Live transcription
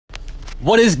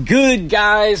What is good,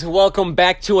 guys? Welcome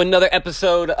back to another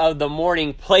episode of the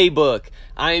Morning Playbook.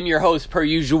 I am your host, per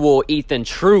usual, Ethan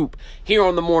Troop. Here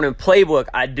on the Morning Playbook,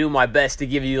 I do my best to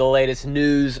give you the latest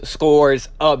news, scores,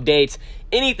 updates,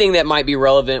 anything that might be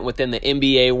relevant within the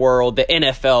NBA world, the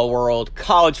NFL world,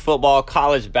 college football,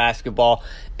 college basketball,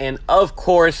 and of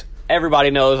course,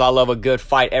 everybody knows I love a good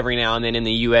fight every now and then in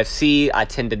the UFC. I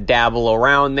tend to dabble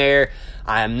around there.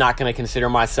 I am not going to consider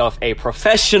myself a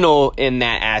professional in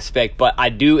that aspect, but I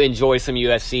do enjoy some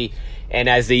UFC, and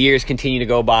as the years continue to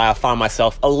go by, I find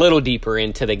myself a little deeper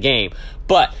into the game.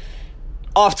 But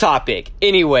off topic.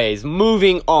 Anyways,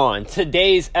 moving on.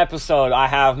 Today's episode, I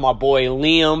have my boy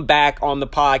Liam back on the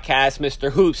podcast, Mr.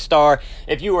 Hoopstar.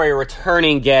 If you are a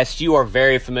returning guest, you are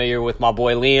very familiar with my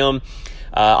boy Liam.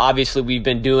 Obviously, we've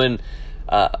been doing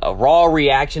raw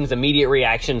reactions, immediate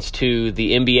reactions to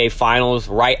the NBA Finals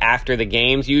right after the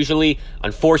games usually.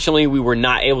 Unfortunately, we were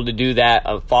not able to do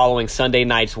that following Sunday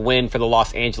night's win for the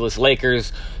Los Angeles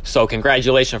Lakers. So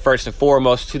congratulations first and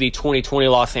foremost to the 2020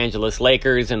 Los Angeles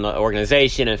Lakers and the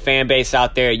organization and fan base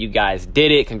out there. You guys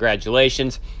did it.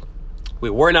 Congratulations. We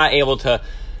were not able to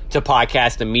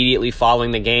podcast immediately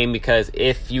following the game because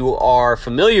if you are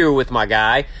familiar with my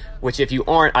guy, which if you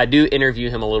aren't, I do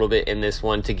interview him a little bit in this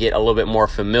one to get a little bit more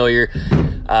familiar.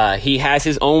 He has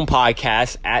his own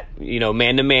podcast at,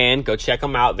 Man to Man. Go check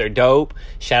them out. They're dope.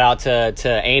 Shout out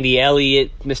to Andy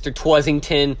Elliott, Mr.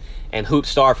 Twuzington, and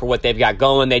Hoopstar for what they've got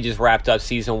going. They just wrapped up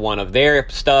season 1 of their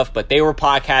stuff, but they were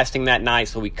podcasting that night,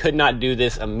 so we could not do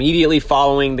this immediately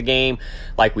following the game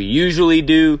like we usually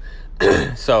do.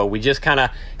 So we just kind of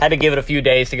had to give it a few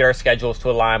days to get our schedules to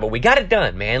align, but we got it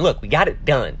done, man. Look, we got it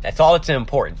done. That's all that's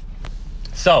important.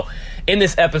 So, in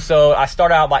this episode, I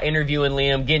start out by interviewing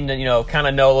Liam, getting to, kind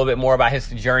of know a little bit more about his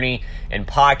journey in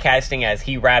podcasting as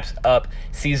he wraps up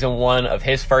season 1 of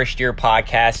his first year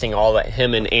podcasting, all that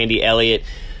him and Andy Elliott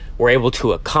were able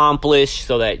to accomplish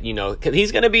so that, cause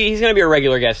he's going to be a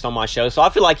regular guest on my show. So I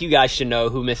feel like you guys should know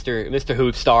who Mr.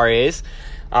 Hoopstar is.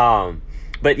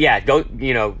 But yeah,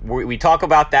 we talk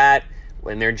about that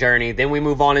and their journey. Then we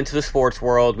move on into the sports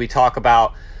world. We talk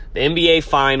about the NBA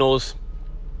Finals.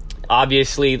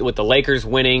 Obviously, with the Lakers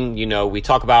winning, we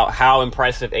talk about how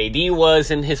impressive AD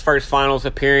was in his first finals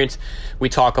appearance. We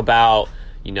talk about,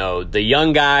 the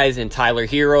young guys and Tyler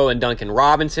Hero and Duncan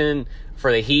Robinson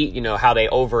for the Heat, how they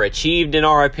overachieved in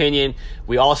our opinion.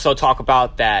 We also talk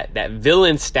about that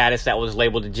villain status that was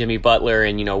labeled to Jimmy Butler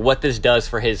and, what this does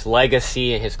for his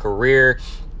legacy and his career.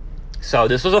 So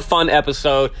this was a fun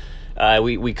episode.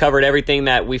 We covered everything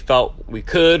that we felt we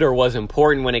could or was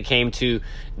important when it came to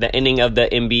the ending of the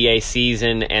NBA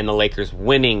season and the Lakers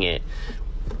winning it,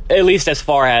 at least as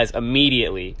far as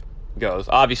immediately goes.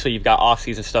 Obviously, you've got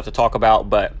off-season stuff to talk about,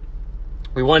 but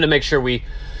we wanted to make sure we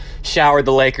showered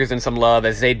the Lakers in some love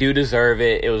as they do deserve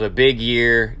it. It was a big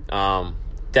year,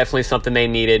 definitely something they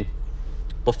needed.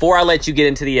 Before I let you get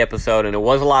into the episode, and it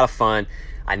was a lot of fun,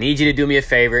 I need you to do me a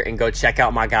favor and go check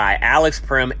out my guy, Alex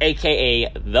Prim,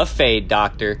 a.k.a. The Fade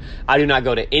Doctor. I do not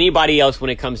go to anybody else when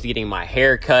it comes to getting my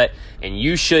hair cut, and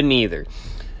you shouldn't either.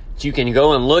 You can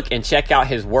go and look and check out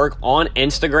his work on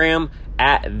Instagram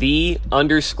at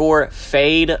 _fade_doctor.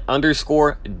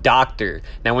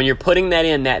 Now, when you're putting that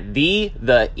in,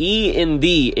 the E in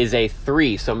the is a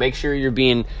 3, so make sure you're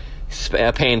paying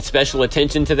special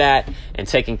attention to that and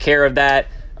taking care of that.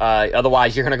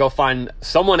 Otherwise, you're going to go find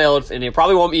someone else, and it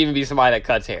probably won't even be somebody that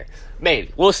cuts hair.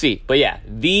 Maybe. We'll see. But yeah,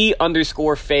 _fade_doctor,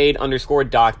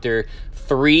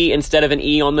 3 instead of an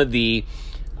E on the.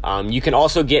 You can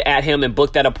also get at him and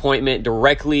book that appointment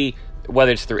directly,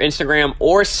 whether it's through Instagram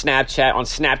or Snapchat. On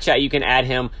Snapchat, you can add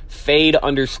him,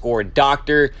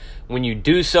 fade_doctor. When you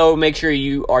do so, make sure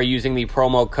you are using the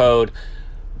promo code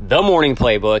The Morning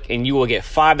Playbook, and you will get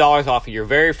 $5 off of your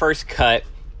very first cut.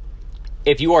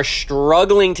 If you are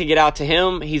struggling to get out to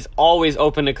him, he's always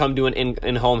open to come do an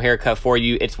in-home haircut for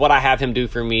you. It's what I have him do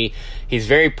for me. He's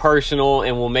very personal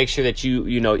and will make sure that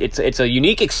it's a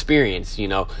unique experience,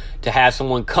 to have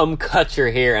someone come cut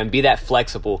your hair and be that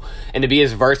flexible and to be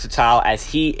as versatile as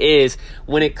he is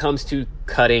when it comes to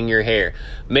cutting your hair.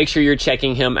 Make sure you're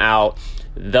checking him out,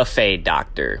 The Fade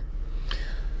Doctor.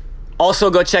 Also,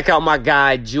 go check out my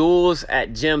guy Jules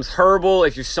at Jim's Herbal.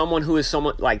 If you're someone who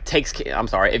takes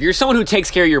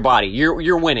care of your body,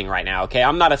 you're winning right now. Okay,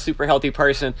 I'm not a super healthy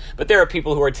person, but there are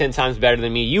people who are 10 times better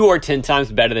than me. You are 10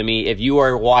 times better than me. If you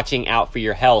are watching out for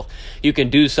your health, you can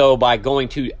do so by going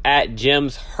to at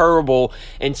Jim's Herbal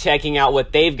and checking out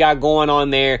what they've got going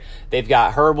on there. They've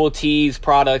got herbal teas,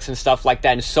 products, and stuff like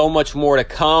that, and so much more to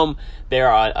come. They're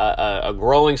a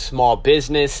growing small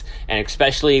business, and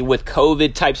especially with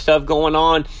COVID type stuff going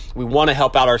on, we want to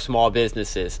help out our small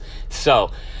businesses. So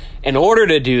in order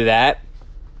to do that,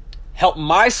 help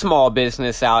my small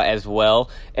business out as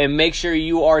well, and make sure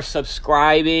you are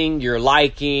subscribing, you're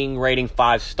liking, rating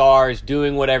 5 stars,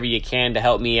 doing whatever you can to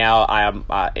help me out.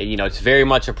 It's very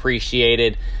much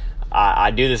appreciated.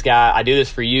 I do this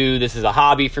for you. This is a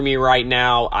hobby for me right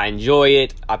now. I enjoy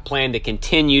it. I plan to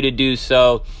continue to do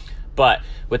so. But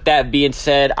with that being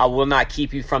said, I will not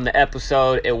keep you from the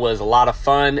episode. It was a lot of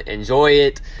fun. Enjoy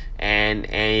it. And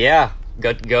yeah.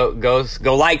 Go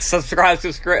like, subscribe,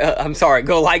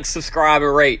 go like, subscribe,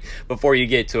 and rate before you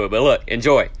get to it. But look,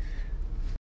 enjoy.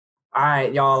 All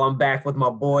right, y'all, I'm back with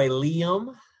my boy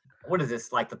Liam. What is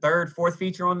this, like the third, fourth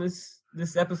feature on this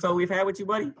episode we've had with you,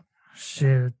 buddy?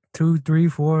 Shit, 2, 3,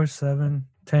 4, 7,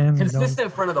 10.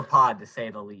 Consistent friend of the pod, to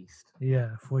say the least.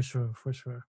 Yeah, for sure.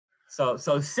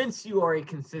 So since you are a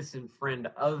consistent friend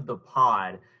of the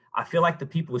pod, I feel like the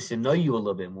people should know you a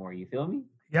little bit more. You feel me?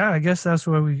 Yeah, I guess that's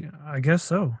where I guess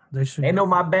so. They know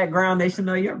my background. They should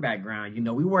know your background.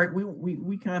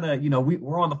 We kind of,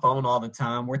 we're on the phone all the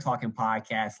time. We're talking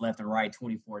podcasts left and right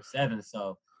 24/7.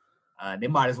 So they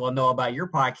might as well know about your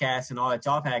podcast and all that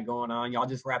y'all had going on. Y'all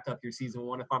just wrapped up your season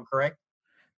 1, if I'm correct.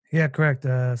 Yeah, correct.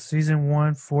 Season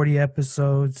 1, 40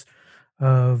 episodes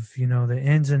of, the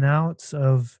ins and outs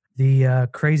of the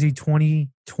crazy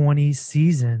 2020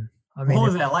 season. I mean, what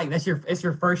was that like? It's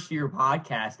your first year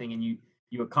podcasting, and you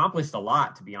accomplished a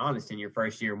lot, to be honest, in your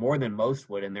first year, more than most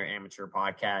would in their amateur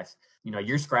podcast.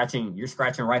 You're scratching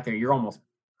right there.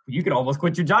 You could almost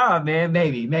quit your job, man.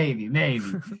 Maybe.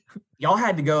 Y'all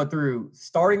had to go through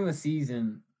starting the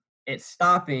season, it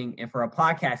stopping, and for a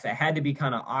podcast that had to be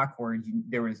kind of awkward.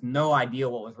 There was no idea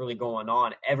what was really going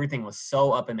on. Everything was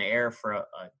so up in the air for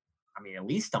at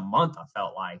least a month, I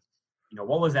felt like.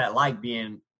 What was that like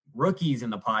being rookies in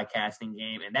the podcasting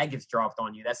game, and that gets dropped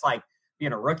on you? That's like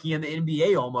being a rookie in the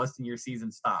NBA almost, and your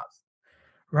season stops.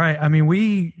 Right. I mean,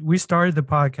 we started the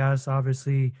podcast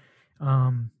obviously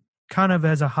kind of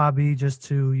as a hobby, just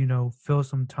to, fill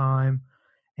some time.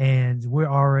 And we're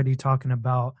already talking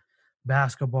about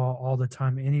basketball all the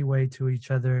time anyway to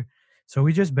each other. So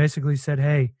we just basically said,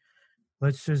 hey,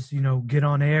 let's just, get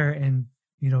on air and,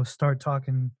 start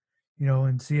talking,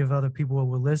 and see if other people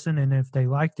will listen and if they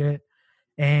liked it.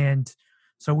 And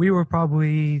so we were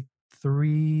probably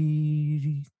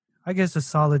a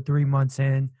solid 3 months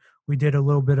in. We did a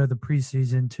little bit of the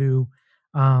preseason too.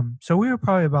 So we were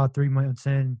probably about 3 months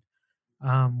in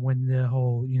when the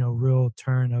whole, real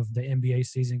turn of the NBA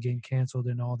season getting canceled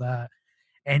and all that.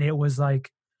 And it was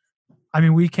like,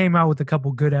 we came out with a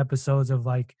couple good episodes of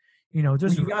like,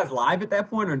 just. Were you guys live at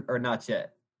that point or not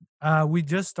yet? We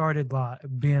just started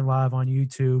being live on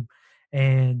YouTube,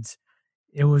 and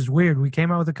it was weird. We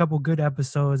came out with a couple good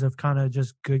episodes of kind of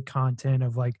just good content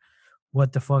of like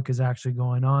what the fuck is actually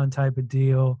going on type of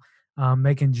deal,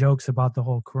 making jokes about the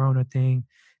whole Corona thing.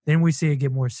 Then we see it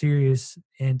get more serious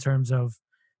in terms of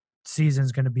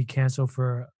season's going to be canceled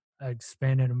for an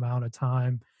expanded amount of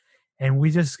time. And we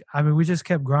just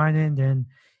kept grinding,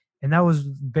 and that was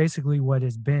basically what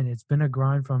it's been. It's been a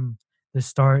grind from the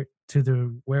start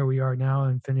to where we are now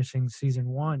and finishing season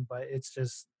 1. But it's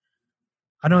just,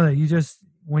 I know that you just,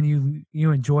 when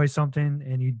you enjoy something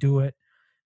and you do it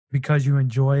because you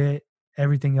enjoy it,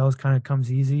 everything else kind of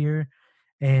comes easier.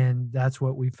 And that's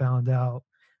what we found out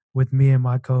with me and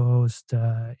my co-host,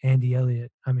 Andy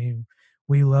Elliott.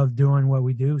 We love doing what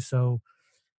we do. So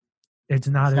it's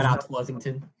not shout out to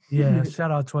Pleasanton. Yeah,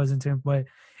 shout out to Pleasanton. But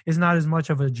it's not as much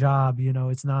of a job,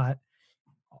 it's not.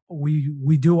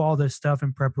 We do all this stuff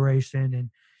in preparation and,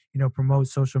 promote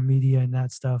social media and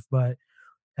that stuff. But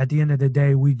at the end of the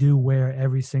day, we do wear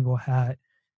every single hat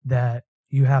that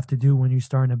you have to do when you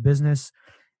start a business.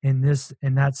 In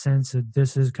that sense,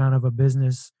 this is kind of a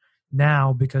business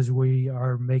now because we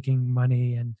are making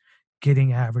money and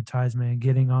getting advertisement and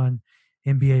getting on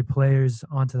NBA players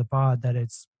onto the pod. That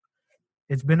it's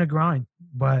been a grind,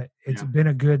 but it's been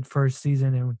a good first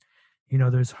season,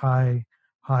 and there's high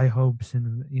hopes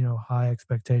and high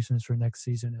expectations for next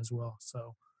season as well.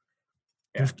 So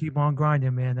just keep on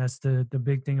grinding, man. That's the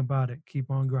big thing about it.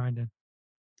 Keep on grinding.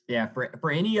 Yeah,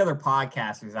 for any other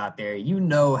podcasters out there,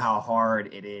 how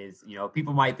hard it is.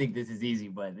 People might think this is easy,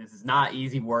 but this is not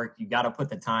easy work. You got to put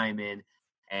the time in,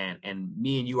 and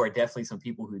me and you are definitely some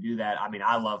people who do that.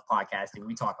 I love podcasting.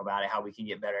 We talk about it, how we can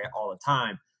get better all the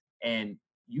time. And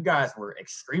you guys were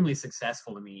extremely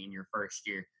successful to me in your first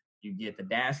year. You get the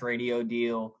Dash Radio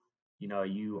deal.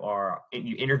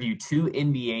 you interview two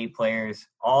NBA players,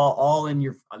 all in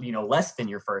your less than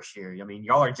your first year. I mean,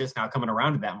 y'all are just now coming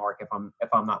around to that mark, if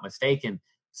I'm not mistaken.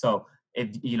 So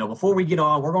if before we get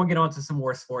on, we're going to get on to some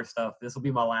more sports stuff. This will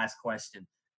be my last question.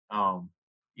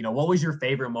 What was your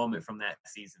favorite moment from that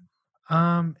season?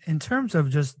 In terms of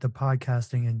just the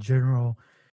podcasting in general,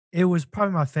 it was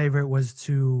probably my favorite was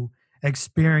to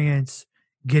experience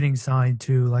getting signed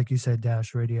to, like you said,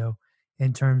 Dash Radio.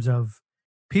 In terms of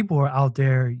people are out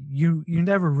there, you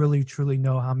never really truly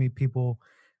know how many people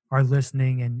are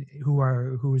listening and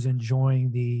who's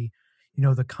enjoying the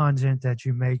content that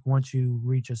you make once you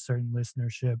reach a certain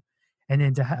listenership. And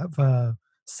then to have a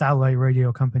satellite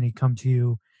radio company come to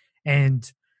you,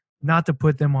 and not to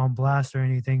put them on blast or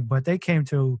anything, but they came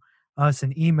to us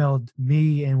and emailed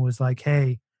me and was like,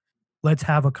 hey, let's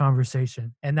have a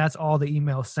conversation. And that's all the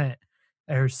email sent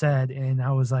or said. And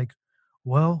I was like,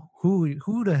 well,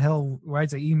 who the hell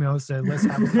writes an email and said, let's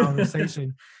have a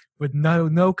conversation with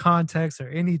no context or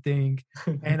anything?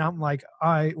 And I'm like,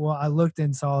 all right, well, I looked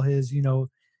and saw his,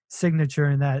 signature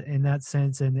in that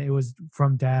sense. And it was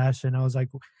from Dash. And I was like,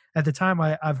 at the time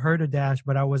I've heard of Dash,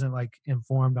 but I wasn't like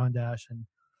informed on Dash, and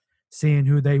seeing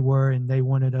who they were and they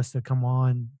wanted us to come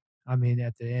on. I mean,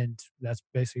 at the end, that's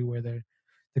basically where the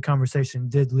conversation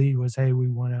did lead was, hey, we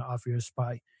want to offer you a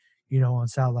spot, on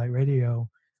satellite radio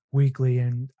weekly.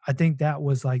 And I think that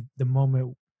was like the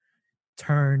moment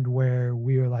turned where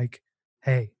we were like,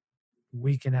 hey,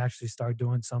 we can actually start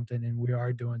doing something, and we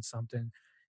are doing something,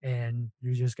 and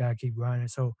you just got to keep grinding.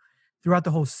 So throughout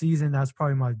the whole season, that's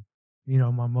probably my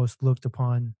most looked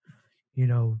upon,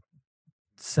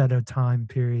 set of time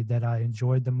period that I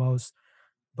enjoyed the most.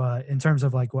 But in terms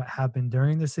of like what happened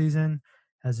during the season,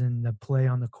 as in the play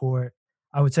on the court,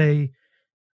 I would say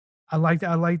I liked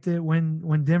it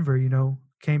when Denver,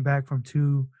 came back from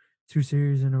two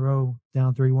series in a row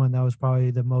down 3-1. That was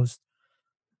probably the most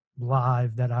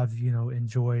live that I've,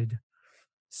 enjoyed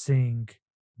seeing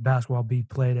basketball be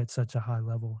played at such a high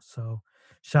level. So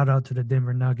shout out to the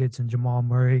Denver Nuggets and Jamal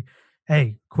Murray.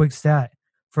 Hey, quick stat.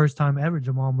 First time ever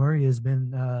Jamal Murray has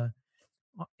been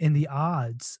in the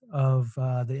odds of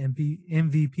the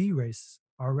MVP race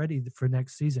already for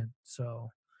next season. So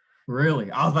really,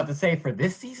 I was about to say for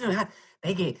this season,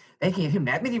 they gave him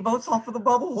that many votes off of the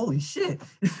bubble. Holy shit!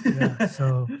 Yeah,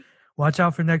 so watch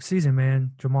out for next season,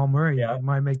 man. Jamal Murray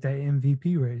might make that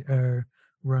MVP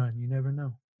run. You never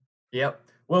know. Yep.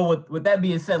 Well, with that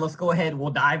being said, let's go ahead.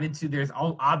 We'll dive into. There's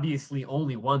obviously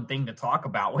only one thing to talk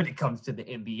about when it comes to the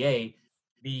NBA.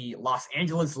 The Los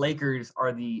Angeles Lakers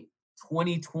are the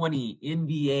 2020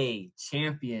 NBA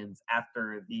champions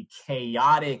after the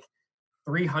chaotic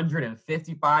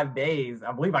 355 days.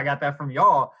 I believe I got that from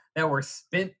y'all that were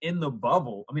spent in the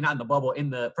bubble. I mean, not in the bubble,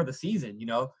 for the season.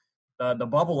 The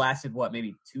bubble lasted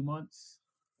maybe 2 months,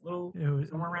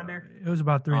 somewhere around there. It was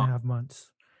about 3.5 months.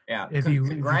 Yeah.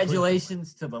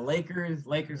 Congratulations to the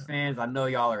Lakers fans. I know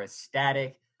y'all are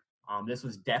ecstatic. This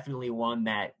was definitely one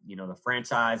that, the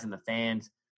franchise and the fans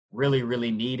really,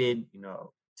 really needed.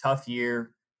 Tough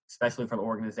year, especially for the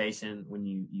organization when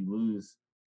you lose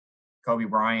Kobe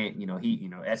Bryant.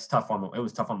 It's tough it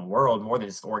was tough on the world more than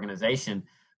just the organization.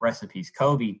 Rest in peace,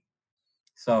 Kobe.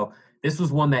 So this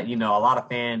was one that, a lot of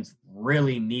fans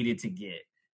really needed to get.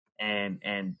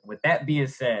 And with that being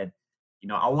said,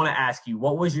 I want to ask you,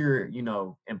 what was your,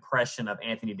 impression of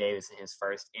Anthony Davis in his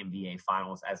first NBA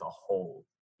Finals as a whole?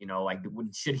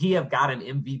 Should he have got an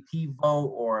MVP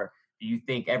vote, or do you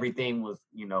think everything was,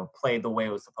 played the way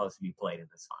it was supposed to be played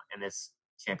in this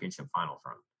championship finals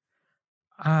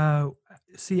run?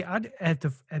 See,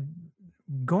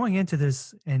 going into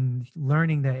this and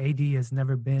learning that AD has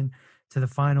never been to the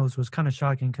finals was kind of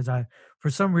shocking, because I,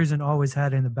 for some reason, always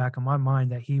had in the back of my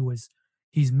mind that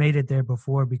he's made it there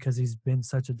before because he's been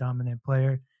such a dominant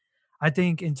player. I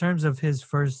think in terms of his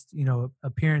first,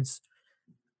 appearance,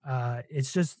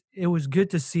 it was good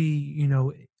to see,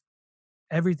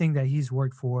 everything that he's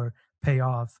worked for pay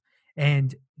off,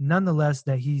 and nonetheless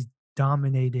that he's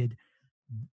dominated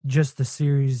just the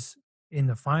series in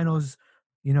the finals,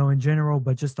 in general,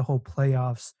 but just the whole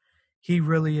playoffs. He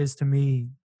really is, to me,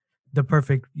 the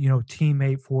perfect,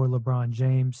 teammate for LeBron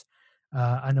James.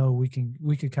 I know we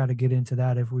could kind of get into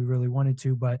that if we really wanted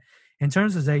to, but in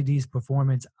terms of AD's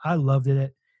performance, I loved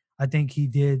it. I think he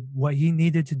did what he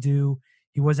needed to do.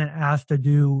 He wasn't asked to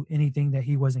do anything that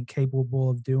he wasn't capable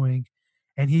of doing,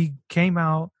 and he came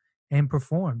out and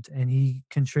performed, and he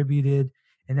contributed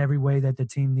in every way that the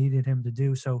team needed him to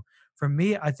do. So for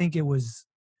me, I think it was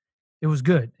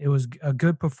good. It was a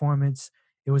good performance.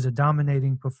 It was a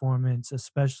dominating performance,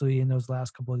 especially in those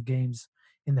last couple of games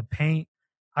in the paint.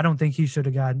 I don't think he should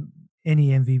have gotten any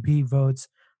MVP votes.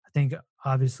 I think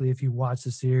obviously if you watch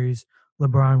the series,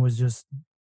 LeBron was just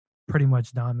pretty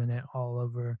much dominant all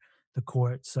over the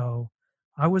court. So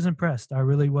I was impressed. I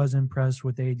really was impressed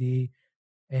with AD,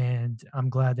 and I'm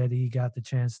glad that he got the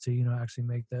chance to, actually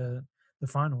make the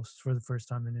finals for the first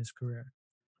time in his career.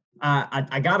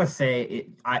 I gotta say,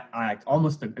 I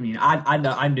almost. I mean,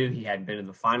 I knew he hadn't been in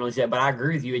the finals yet, but I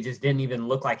agree with you. It just didn't even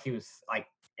look like he was like.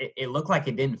 It looked like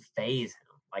it didn't phase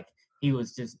him. Like he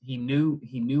was just he knew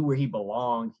where he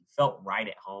belonged. He felt right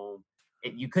at home.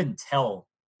 You couldn't tell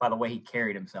by the way he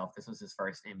carried himself. This was his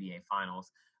first NBA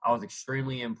Finals. I was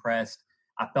extremely impressed.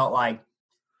 I felt like,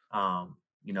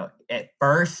 at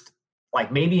first,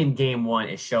 like maybe in Game 1,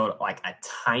 it showed like a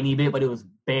tiny bit, but it was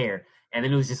bare, and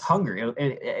then it was just hunger.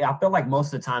 I felt like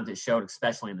most of the times it showed,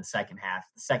 especially in the second half.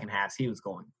 The second half, he was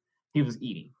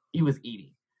eating. He was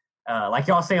eating. Like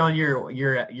y'all say on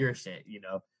your shit,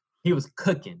 he was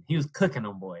cooking. He was cooking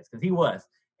them boys because he was,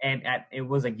 and it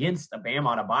was against a Bam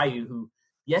Adebayo who,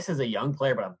 yes, is a young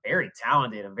player, but a very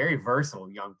talented and very versatile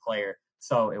young player.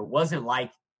 So it wasn't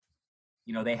like,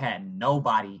 they had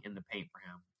nobody in the paint for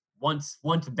him.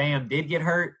 Once Bam did get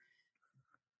hurt,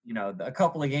 a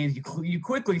couple of games, you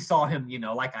quickly saw him,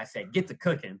 like I said, get to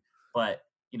cooking. But,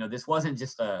 this wasn't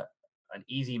just an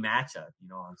easy matchup. You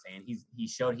know what I'm saying? He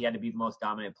showed he had to be the most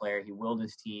dominant player. He willed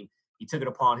his team. He took it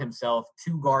upon himself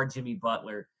to guard Jimmy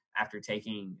Butler after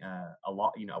taking a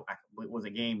lot. It was a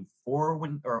game 4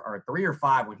 or 3 or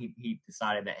 5 when he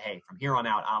decided that, hey, from here on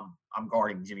out, I'm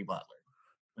guarding Jimmy Butler.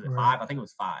 Was it Right. 5? I think it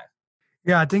was 5.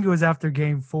 Yeah, I think it was after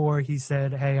game 4. He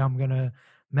said, "Hey, I'm gonna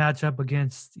match up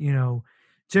against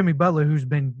Jimmy Butler, who's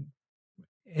been,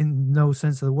 in no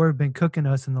sense of the word, been cooking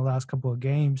us in the last couple of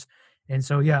games." And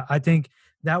so, yeah, I think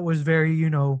that was very, it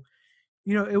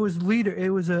was leader.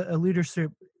 It was a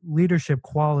leadership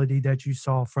quality that you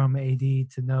saw from AD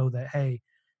to know that, hey,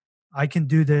 I can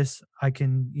do this. I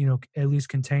can, at least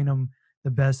contain them the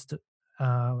best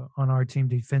on our team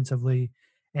defensively.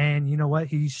 And you know what?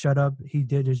 He shut up. He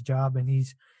did his job, and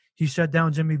he shut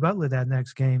down Jimmy Butler that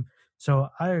next game. So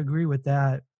I agree with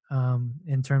that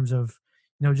in terms of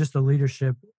just the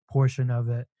leadership portion of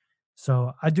it.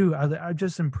 So I do. I'm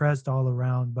just impressed all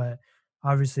around, but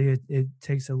obviously it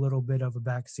takes a little bit of a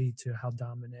backseat to how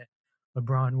dominant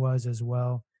LeBron was as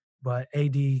well. But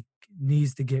AD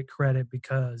needs to get credit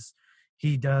because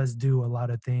he does do a lot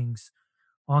of things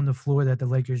on the floor that the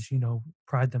Lakers,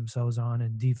 pride themselves on,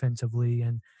 and defensively,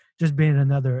 and just being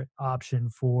another option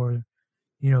for,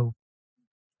 you know,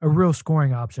 a real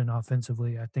scoring option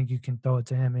offensively. I think you can throw it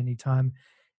to him anytime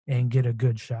and get a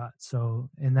good shot. So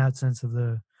in that sense of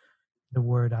the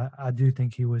word, I do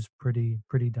think he was pretty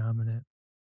dominant.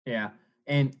 Yeah.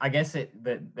 And I guess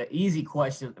the easy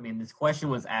question, I mean, this question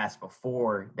was asked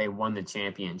before they won the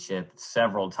championship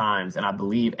several times, and I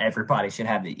believe everybody should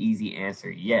have the easy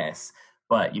answer, yes.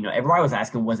 But, everybody was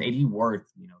asking, was AD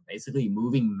worth, basically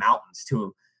moving mountains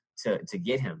to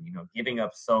get him, giving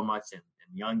up so much in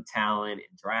young talent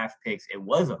and draft picks. It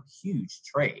was a huge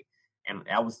trade. And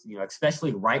that was,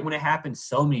 especially right when it happened,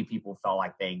 so many people felt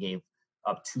like they gave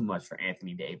up too much for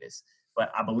Anthony Davis. But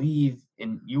I believe,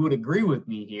 and you would agree with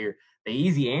me here, the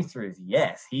easy answer is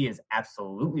yes. He is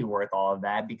absolutely worth all of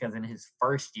that because in his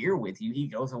first year with you, he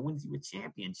goes and wins you a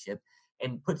championship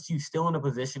and puts you still in a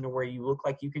position to where you look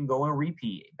like you can go and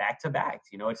repeat back to back.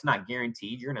 It's not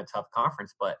guaranteed. You're in a tough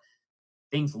conference, but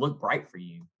things look bright for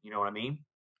you. You know what I mean?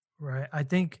 Right. I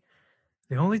think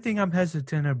the only thing I'm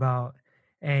hesitant about,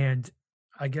 and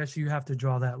I guess you have to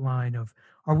draw that line of,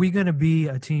 are we going to be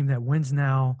a team that wins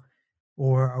now,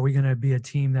 or are we going to be a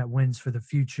team that wins for the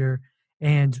future?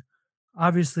 And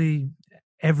obviously,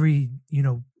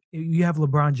 you have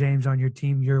LeBron James on your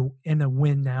team, you're in a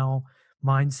win now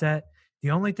mindset. The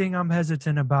only thing I'm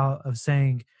hesitant about of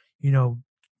saying, you know,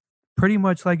 pretty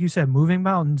much like you said, moving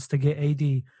mountains to get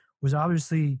AD was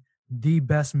obviously the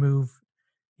best move,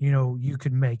 you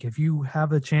could make. If you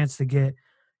have a chance to get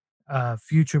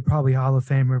future probably Hall of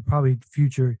Famer, probably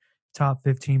future top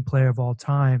 15 player of all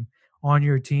time on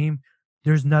your team,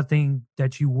 there's nothing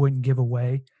that you wouldn't give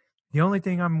away. The only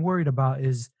thing I'm worried about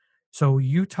is, so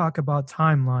you talk about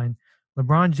timeline.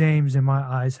 LeBron James, in my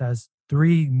eyes, has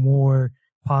 3 more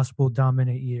possible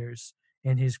dominant years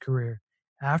in his career.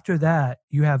 After that,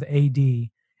 you have AD.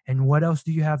 And what else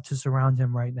do you have to surround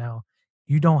him right now?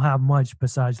 You don't have much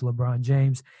besides LeBron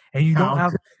James. And you don't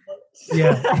have,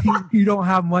 yeah, you don't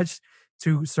have much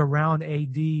to surround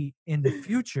AD in the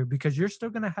future because you're still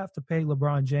going to have to pay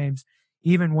LeBron James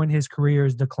even when his career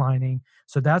is declining.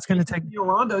 So that's going to take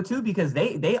Rondo too, because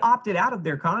they opted out of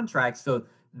their contract. So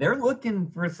they're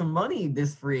looking for some money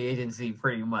this free agency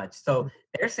pretty much. So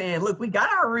they're saying, look, we got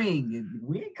our ring.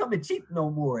 We ain't coming cheap no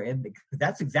more. And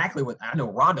that's exactly what I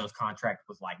know. Rondo's contract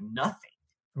was like nothing.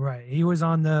 Right. He was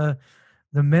on the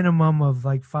minimum of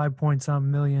like 5 point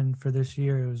some million for this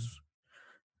year. It was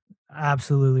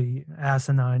absolutely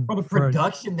asinine For the for,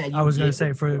 production that I you was going to get say,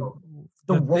 with, you for know,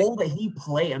 the the thing. role that he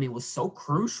played, I mean, was so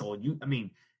crucial.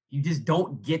 You just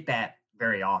don't get that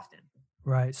very often.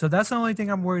 Right. So that's the only thing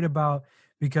I'm worried about,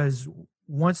 because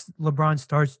once LeBron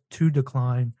starts to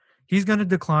decline, he's going to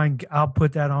decline. I'll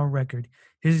put that on record.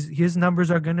 His numbers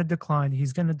are going to decline.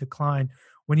 He's going to decline.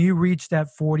 When you reach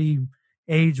that 40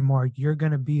 age mark, you're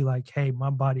going to be like, "Hey, my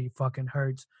body fucking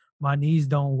hurts. My knees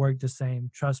don't work the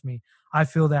same. Trust me. I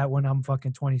feel that when I'm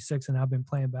fucking 26 and I've been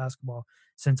playing basketball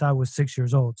since I was 6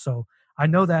 years old." So, I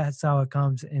know that's how it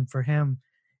comes, and for him,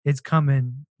 it's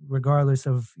coming regardless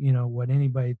of, what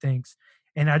anybody thinks.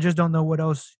 And I just don't know what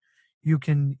else you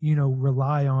can,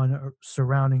 rely on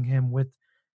surrounding him with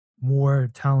more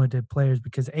talented players,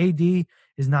 because AD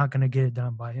is not going to get it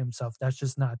done by himself. That's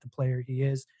just not the player he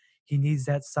is. He needs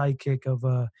that sidekick of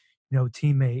a,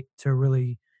 teammate to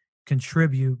really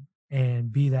contribute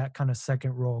and be that kind of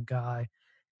second role guy.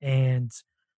 And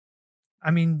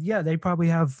I mean, yeah, they probably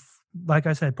have, like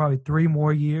I said, probably 3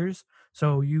 more years.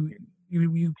 So you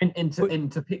put And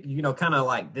to pick, kind of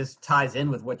like this ties in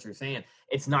with what you're saying.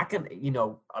 It's not going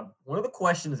to, one of the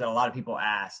questions that a lot of people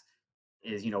ask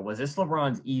is, was this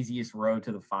LeBron's easiest road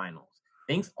to the finals?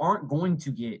 Things aren't going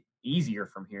to get easier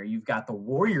from here. You've got the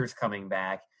Warriors coming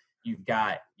back. You've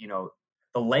got,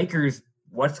 the Lakers.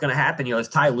 What's going to happen? Is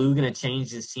Ty Lue going to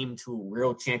change his team to a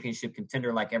real championship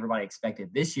contender like everybody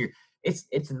expected this year?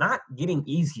 It's not getting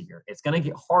easier. It's going to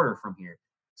get harder from here.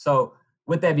 So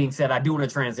with that being said, I do want to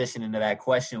transition into that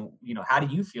question. How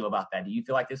do you feel about that? Do you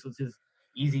feel like this was his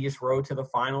easiest road to the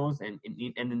finals? And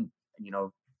then,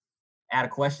 add a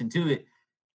question to it.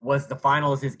 Was the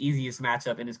finals his easiest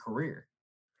matchup in his career?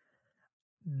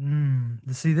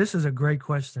 See, this is a great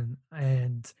question.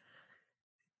 And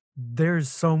there's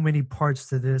so many parts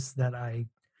to this that I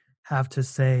have to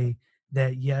say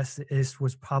that yes, this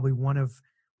was probably one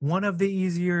of the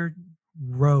easier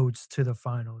roads to the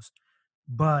finals.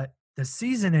 But the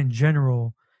season in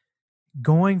general,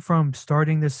 going from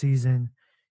starting the season,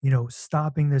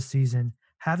 stopping the season,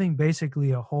 having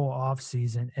basically a whole off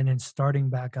season, and then starting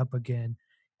back up again,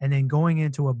 and then going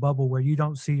into a bubble where you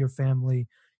don't see your family,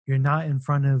 you're not in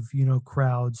front of,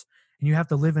 crowds, and you have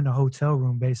to live in a hotel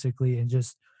room basically and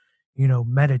just,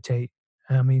 meditate.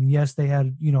 I mean, yes, they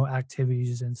had,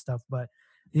 activities and stuff, but at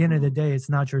the end of the day, it's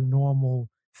not your normal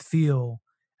feel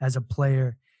as a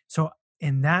player. So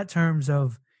in that terms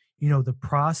of, the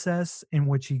process in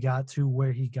which he got to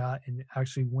where he got and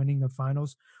actually winning the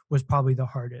finals was probably the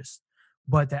hardest.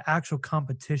 But the actual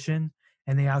competition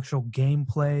and the actual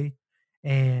gameplay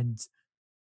and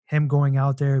him going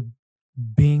out there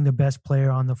being the best player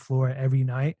on the floor every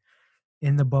night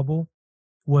in the bubble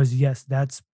was, yes,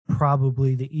 that's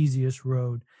probably the easiest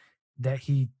road that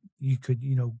you could,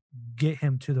 get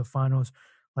him to the finals.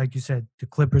 Like you said, the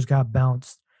Clippers got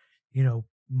bounced,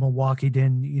 Milwaukee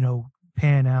didn't,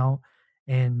 pan out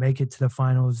and make it to the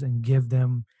finals and give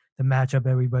them the matchup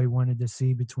everybody wanted to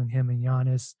see between him and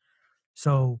Giannis.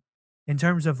 So in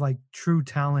terms of like true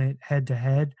talent head to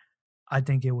head, I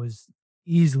think it was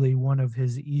easily one of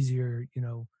his easier,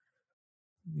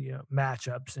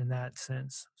 matchups in that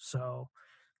sense. So,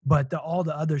 but all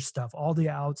the other stuff, all the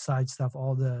outside stuff,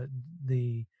 all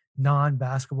the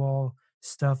non-basketball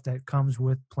stuff that comes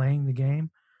with playing the game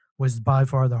was by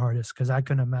far the hardest, because I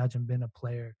couldn't imagine being a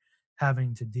player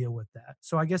having to deal with that.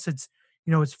 So I guess it's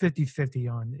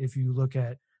 50-50 on if you look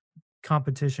at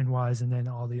competition wise and then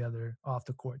all the other off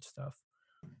the court stuff.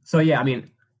 So yeah, I mean,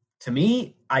 to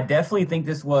me, I definitely think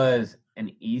this was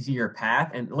an easier path.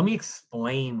 And let me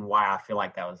explain why I feel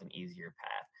like that was an easier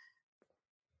path.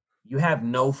 You have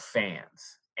no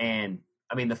fans. And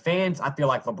I mean, the fans, I feel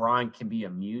like LeBron can be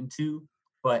immune to,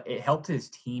 but it helped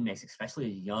his teammates, especially a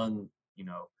young,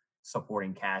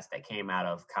 supporting cast that came out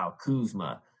of Kyle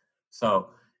Kuzma. So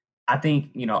I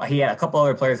think, he had a couple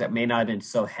other players that may not have been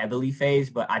so heavily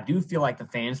phased, but I do feel like the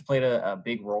fans played a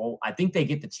big role. I think they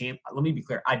get the champ. Let me be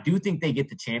clear. I do think they get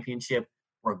the championship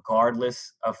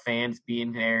regardless of fans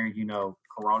being there,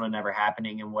 Corona never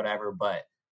happening and whatever. But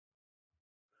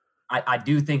I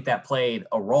do think that played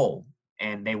a role,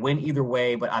 and they win either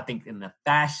way. But I think in the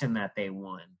fashion that they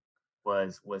won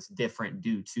was different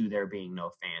due to there being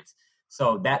no fans.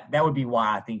 So that would be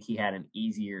why I think he had an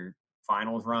easier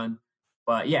finals run.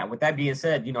 But yeah, with that being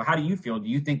said, how do you feel? Do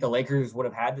you think the Lakers would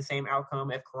have had the same outcome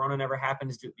if Corona never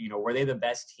happens? Were they the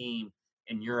best team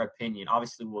in your opinion?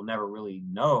 Obviously, we'll never really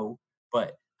know,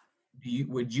 but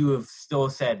would you have still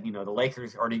said, the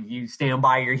Lakers, or did you stand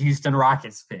by your Houston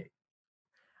Rockets pick?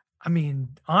 I mean,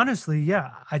 honestly,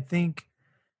 yeah, I think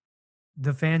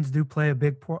the fans do play a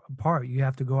big part. You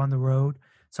have to go on the road.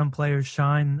 Some players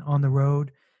shine on the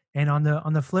road, and on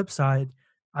the flip side,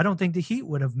 I don't think the Heat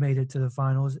would have made it to the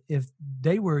finals if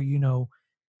they were,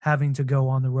 having to go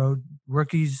on the road.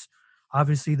 Rookies,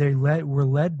 obviously, were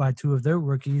led by two of their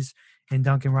rookies in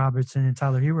Duncan Robertson and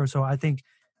Tyler Hero. So I think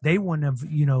they wouldn't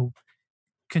have,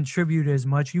 contributed as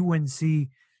much. You wouldn't see,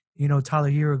 Tyler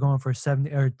Hero going for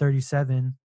 70 or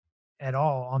 37 at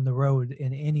all on the road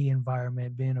in any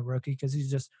environment being a rookie, because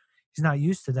he's not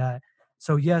used to that.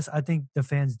 So yes, I think the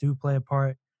fans do play a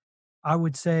part. I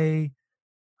would say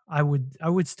I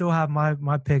would still have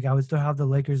my pick. I would still have the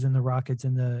Lakers and the Rockets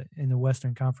in the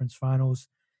Western Conference Finals.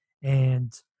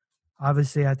 And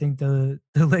obviously I think the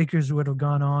Lakers would have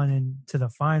gone on into the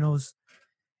finals.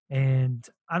 And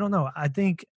I don't know. I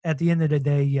think at the end of the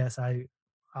day, yes, I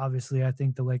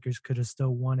think the Lakers could have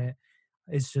still won it.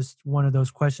 It's just one of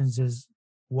those questions is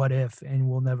what if, and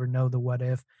we'll never know the what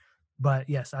if. But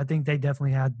yes, I think they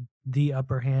definitely had the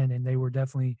upper hand, and they were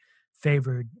definitely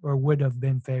favored, or would have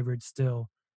been favored still,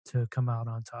 to come out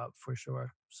on top for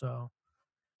sure. So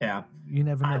yeah, you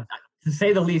never know. To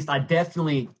say the least, I'm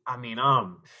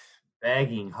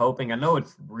begging, hoping. I know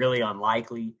it's really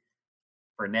unlikely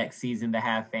for next season to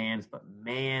have fans, but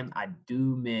man, I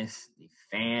do miss the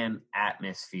fan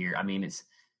atmosphere. I mean,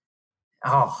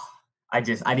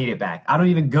 I need it back. I don't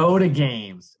even go to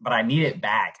games, but I need it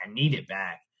back.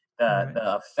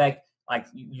 The effect, like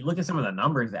you look at some of the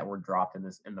numbers that were dropped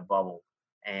in the bubble,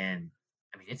 and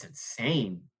I mean, it's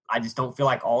insane. I just don't feel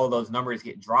like all of those numbers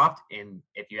get dropped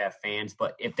if you have fans,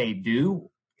 but if they do,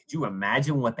 could you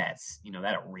imagine what that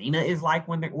arena is like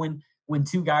when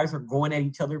two guys are going at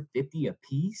each other 50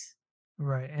 apiece?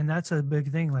 Right. And that's a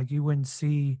big thing. Like you wouldn't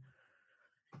see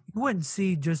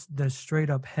just the straight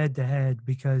up head to head,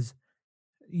 because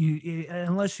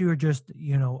unless you were just,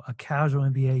 a casual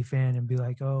NBA fan and be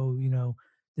like, oh,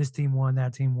 this team won,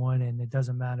 that team won, and it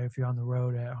doesn't matter if you're on the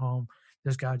road or at home,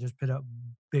 this guy just put up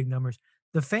big numbers.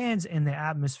 The fans and the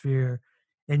atmosphere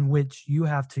in which you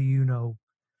have to,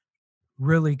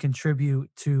 really contribute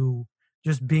to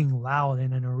just being loud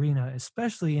in an arena,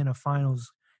 especially in a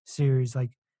finals series.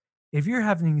 Like if you're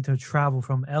having to travel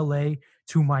from LA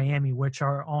to Miami, which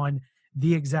are on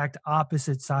the exact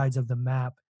opposite sides of the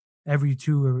map every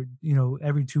two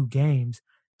games,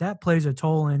 that plays a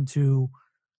toll into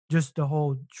just the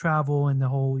whole travel and the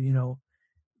whole,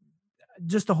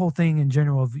 just the whole thing in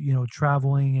general of,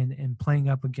 traveling and playing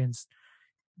up against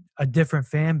a different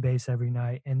fan base every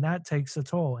night. And that takes a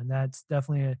toll. And that's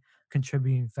definitely a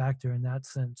contributing factor in that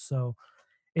sense. So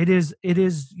it is, it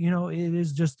is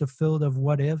just a field of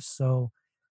what ifs. So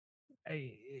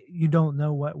you don't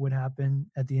know what would happen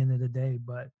at the end of the day,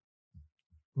 but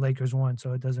Lakers won,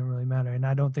 so it doesn't really matter. And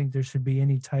I don't think there should be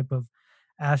any type of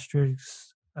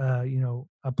asterisk,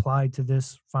 applied to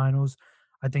this finals.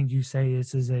 I think you say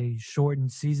this is a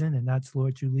shortened season, and that's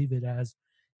what you leave it as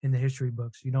in the history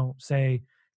books. You don't say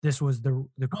this was the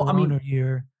Corona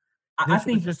year. I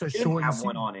think just a short have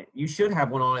one on it. You should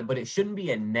have one on it, but it shouldn't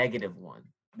be a negative one.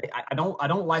 I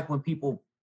don't like when people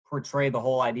portray the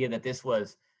whole idea that this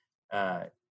was I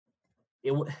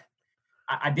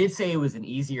did say it was an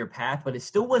easier path, but it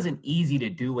still wasn't easy to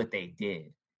do what they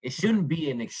did. It shouldn't be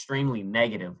an extremely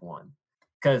negative one,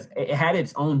 because it had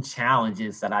its own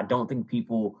challenges that I don't think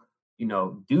people,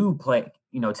 do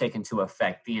take into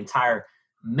effect. The entire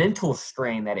mental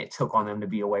strain that it took on them to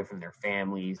be away from their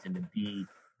families and to be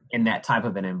in that type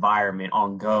of an environment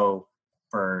on go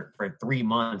for 3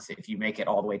 months if you make it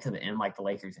all the way to the end like the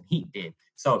Lakers and Heat did.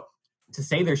 So to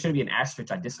say there should be an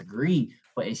asterisk, I disagree,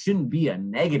 but it shouldn't be a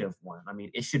negative one. I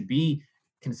mean, it should be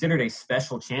considered a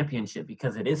special championship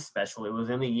because it is special. It was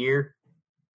in the year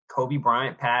Kobe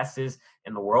Bryant passes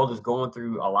and the world is going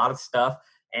through a lot of stuff,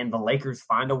 and the Lakers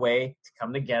find a way to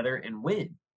come together and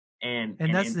win. And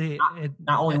that's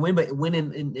not only win, but win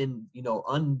in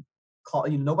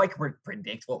nobody could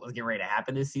predict what was getting ready to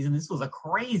happen this season. This was a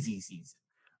crazy season.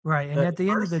 Right. And at the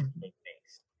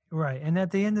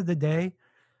end of the day,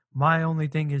 my only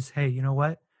thing is, hey, you know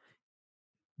what?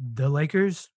 The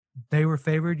Lakers, they were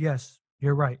favored. Yes,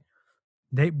 you're right.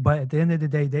 But at the end of the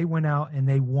day, they went out and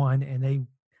they won, and they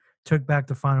took back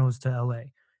the finals to LA.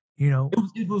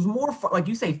 It was more like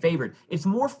you say favored. It's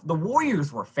more the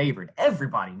Warriors were favored.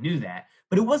 Everybody knew that,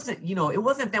 but it wasn't. It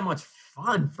wasn't that much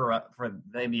fun for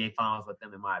the NBA Finals with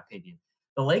them, in my opinion.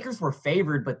 the Lakers were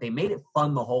favored, but they made it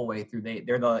fun the whole way through.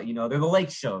 They're the Lake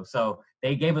Show, so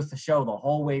they gave us the show the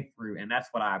whole way through, and that's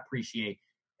what I appreciate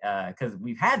because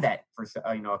we've had that for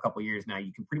a couple years now.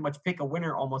 You can pretty much pick a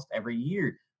winner almost every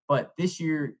year, but this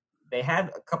year they had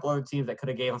a couple other teams that could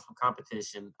have gave them some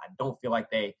competition. I don't feel like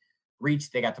they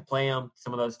reached. They got to play them,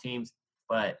 some of those teams,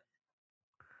 but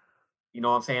you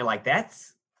know what I'm saying? Like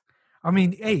that's. I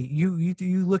mean, hey,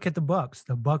 you look at the Bucks.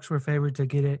 The Bucks were favored to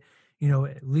get it,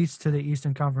 at least to the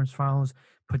Eastern Conference Finals,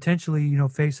 potentially,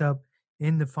 face up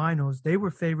in the finals. They were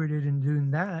favored in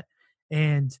doing that,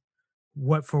 and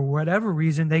for whatever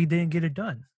reason they didn't get it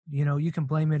done. You can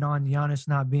blame it on Giannis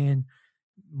not being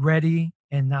ready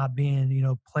and not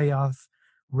being, playoff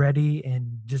ready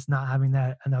and just not having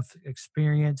that enough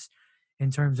experience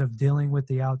in terms of dealing with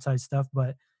the outside stuff. But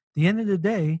at the end of the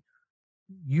day,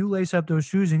 you lace up those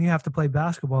shoes and you have to play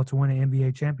basketball to win an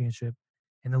NBA championship.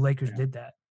 And the Lakers did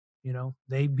that.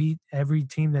 They beat every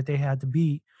team that they had to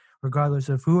beat, regardless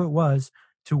of who it was,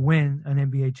 to win an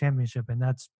NBA championship. And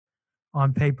that's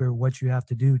on paper what you have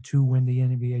to do to win the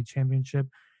NBA championship.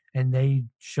 And they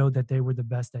showed that they were the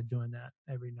best at doing that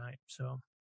every night. So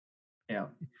yeah,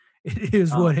 it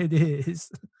is what it is.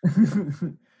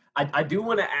 I do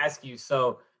want to ask you,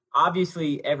 so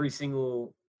obviously every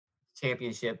single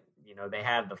championship, they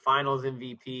have the finals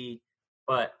MVP,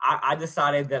 but I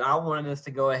decided that I wanted us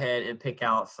to go ahead and pick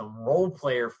out some role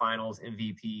player finals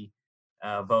MVP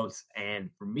votes. And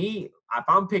for me, if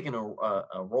I'm picking a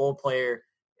role player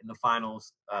in the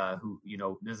finals who,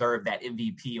 deserve that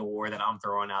MVP award that I'm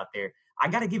throwing out there, I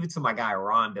got to give it to my guy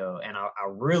Rondo. And I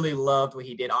really loved what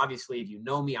he did. Obviously, if you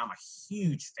know me, I'm a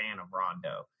huge fan of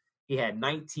Rondo. He had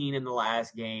 19 in the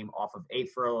last game off of 8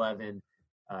 for 11.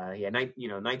 He had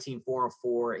 19, 4 and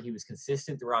 4. He was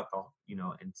consistent throughout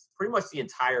and pretty much the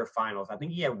entire finals. I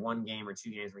think he had one game or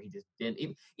 2 games where he just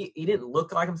didn't. He didn't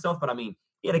look like himself, but I mean,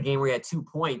 he had a game where he had 2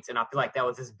 points, and I feel like that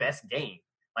was his best game.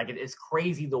 Like it's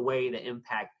crazy the way the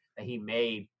impact that he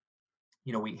made.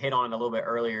 We hit on it a little bit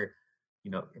earlier.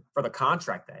 For the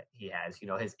contract that he has,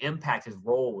 his impact, his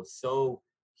role was so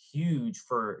huge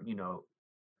for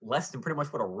less than pretty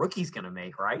much what a rookie's going to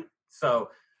make, right? So.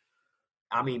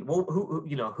 I mean,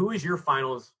 who is your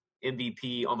finals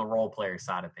MVP on the role player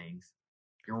side of things?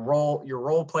 Your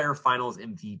role player finals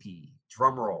MVP.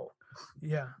 Drum roll.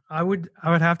 Yeah, I would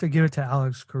have to give it to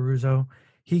Alex Caruso.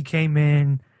 He came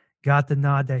in, got the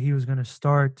nod that he was going to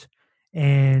start,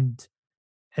 and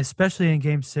especially in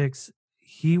Game 6,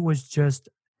 he was just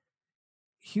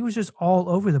all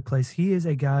over the place. He is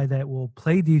a guy that will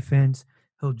play defense.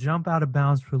 He'll jump out of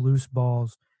bounds for loose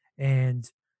balls, and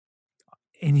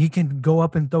he can go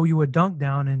up and throw you a dunk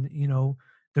down. And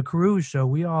the Caruso show,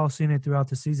 we all seen it throughout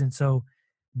the season. So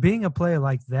being a player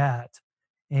like that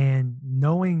and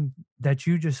knowing that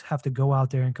you just have to go out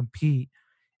there and compete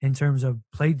in terms of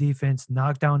play defense,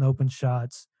 knock down open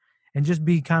shots, and just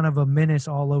be kind of a menace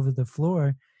all over the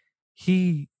floor,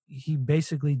 he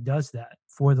basically does that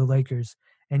for the Lakers.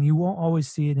 And you won't always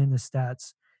see it in the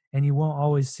stats, and you won't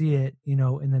always see it,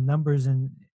 in the numbers and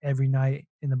every night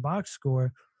in the box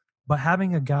score. But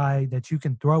having a guy that you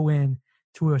can throw in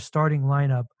to a starting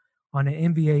lineup on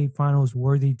an NBA Finals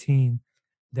worthy team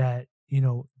that,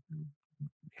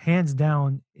 hands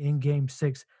down in Game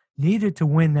 6 needed to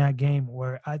win that game,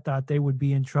 where I thought they would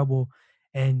be in trouble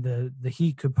and the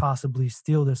Heat could possibly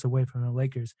steal this away from the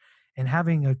Lakers. And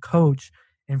having a coach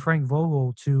and Frank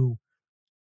Vogel to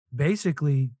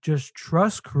basically just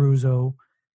trust Caruso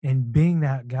and being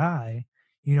that guy.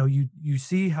 You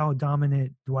see how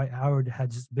dominant Dwight Howard has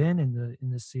just been in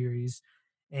the series,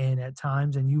 and at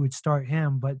times, and you would start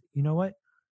him. But you know what?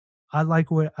 I like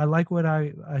what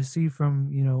I see from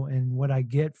and what I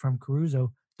get from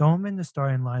Caruso. Throw him in the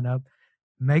starting lineup,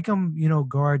 make him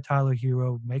guard Tyler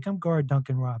Hero, make him guard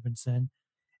Duncan Robinson,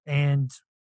 and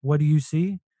what do you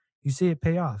see? You see it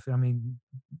pay off. I mean,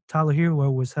 Tyler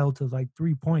Hero was held to like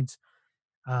 3 points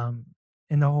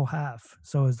in the whole half.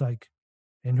 So it's like,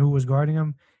 and who was guarding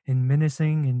him and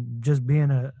menacing and just being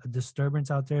a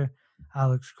disturbance out there?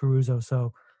 Alex Caruso.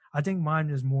 So I think mine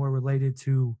is more related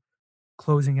to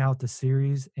closing out the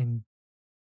series and,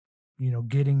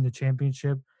 getting the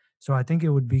championship. So I think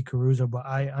it would be Caruso, but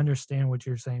I understand what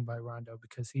you're saying by Rondo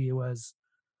because he was,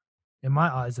 in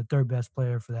my eyes, the third best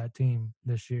player for that team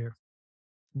this year.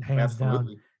 Hands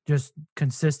down, just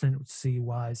consistency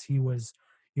wise, you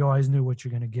always knew what you're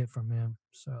going to get from him.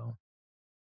 So.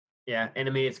 Yeah, and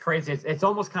I mean it's crazy. It's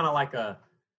almost kind of like a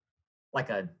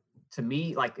to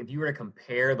me, like if you were to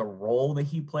compare the role that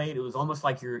he played, it was almost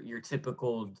like your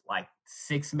typical like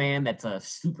 6-man that's a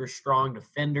super strong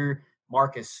defender,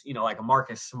 Marcus, like a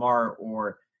Marcus Smart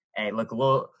or a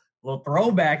little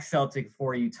throwback Celtic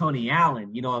for you, Tony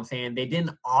Allen. You know what I'm saying? They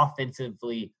didn't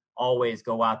offensively always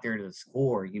go out there to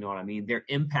score. You know what I mean? Their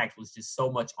impact was just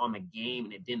so much on the game,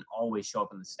 and it didn't always show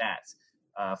up in the stats.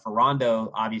 For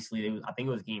Rondo, obviously, I think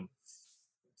it was game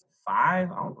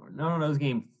 5. I don't, no, it was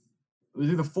game. It was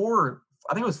either 4.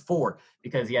 I think it was 4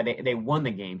 because they won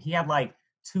the game. He had like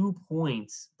 2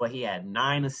 points, but he had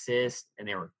 9 assists, and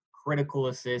they were critical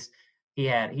assists. He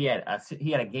had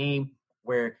a game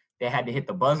where they had to hit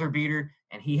the buzzer beater,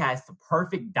 and he has the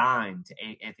perfect dime to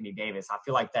Anthony Davis. I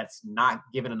feel like that's not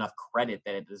given enough credit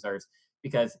that it deserves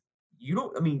because you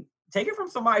don't. I mean, take it from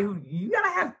somebody who you got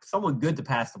to have someone good to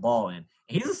pass the ball in. And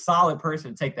he's a solid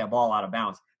person to take that ball out of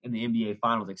bounds in the NBA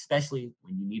Finals, especially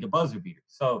when you need a buzzer beater.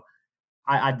 So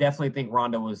I definitely think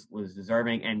Rondo was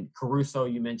deserving. And Caruso,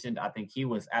 you mentioned, I think he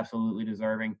was absolutely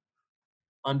deserving.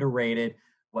 Underrated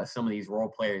what some of these role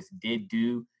players did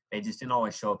do. They just didn't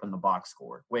always show up in the box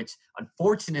score, which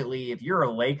unfortunately, if you're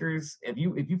a Lakers, if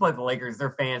you play the Lakers,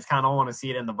 their fans kind of want to see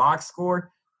it in the box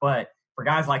score. But for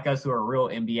guys like us who are real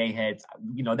NBA heads,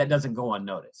 that doesn't go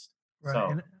unnoticed. Right. So,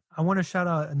 and I want to shout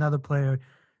out another player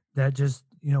that just,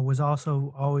 was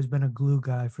also always been a glue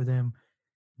guy for them.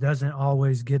 Doesn't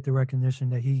always get the recognition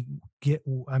that he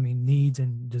needs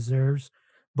and deserves.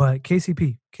 But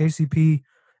KCP,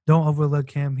 don't overlook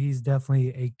him. He's definitely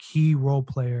a key role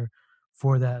player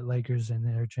for that Lakers and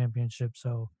their championship.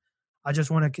 So I just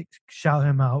want to shout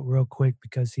him out real quick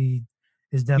because he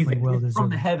is definitely well deserved. From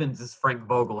the heavens, as Frank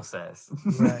Vogel says.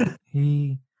 Right.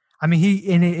 He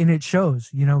and it shows.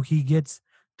 He gets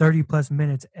 30 plus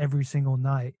minutes every single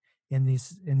night in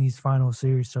these final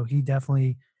series. So he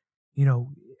definitely,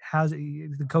 has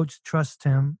the coach trusts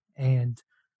him and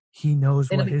he knows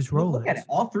what his role is. Look at it.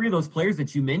 All 3 of those players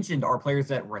that you mentioned are players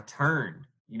that returned.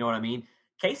 You know what I mean?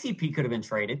 KCP could have been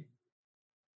traded.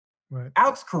 Right.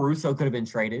 Alex Caruso could have been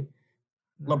traded.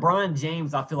 LeBron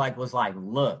James, I feel like, was like,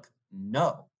 look,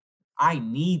 no, I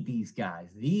need these guys.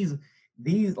 These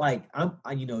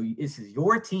this is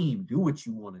your team. Do what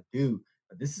you want to do.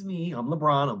 But this is me. I'm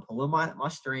LeBron. I'm pulling my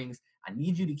strings. I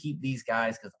need you to keep these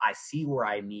guys because I see where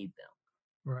I need them.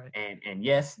 Right. And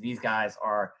yes, these guys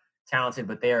are talented,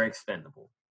 but they are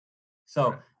expendable.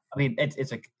 So, right. I mean,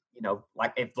 it's a,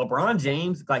 like if LeBron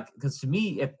James, because to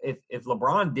me, if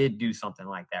LeBron did do something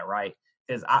like that, right?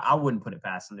 Because I wouldn't put it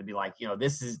past him to be like,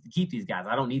 this is keep these guys.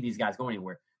 I don't need these guys going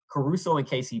anywhere. Caruso and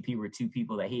KCP were 2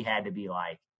 people that he had to be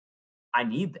like, I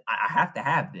have to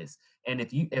have this. And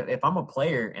if I'm a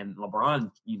player and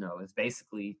LeBron, is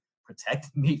basically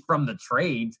protecting me from the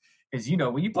trades, because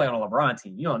when you play on a LeBron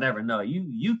team, you'll never know.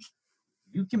 You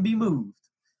can be moved.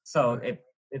 So if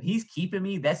he's keeping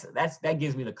me, that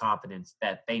gives me the confidence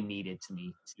that they needed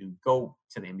to go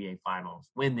to the NBA Finals,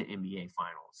 win the NBA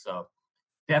Finals. So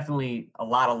definitely a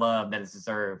lot of love that is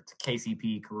deserved to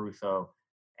KCP, Caruso,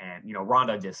 and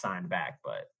Rondo just signed back.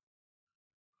 But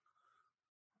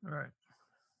all right.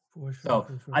 For sure, so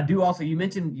I do also, you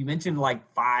mentioned like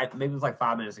 5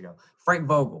 minutes ago, Frank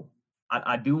Vogel.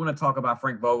 I do want to talk about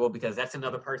Frank Vogel because that's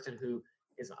another person who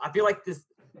is, I feel like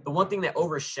the one thing that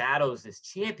overshadows this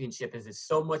championship is it's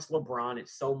so much LeBron,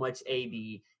 it's so much AD,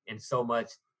 and so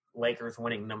much Lakers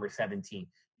winning number 17.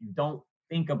 You don't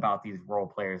think about these role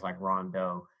players like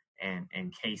Rondo and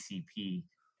KCP,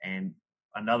 and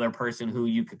another person who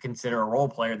you could consider a role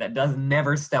player that does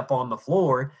never step on the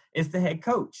floor is the head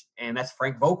coach, and that's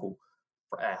Frank Vogel.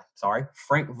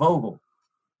 Frank Vogel.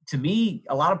 To me,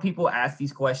 a lot of people ask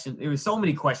these questions. There was so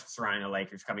many questions surrounding the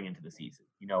Lakers coming into the season.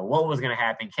 What was going to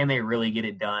happen? Can they really get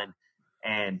it done?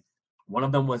 And one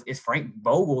of them was, is Frank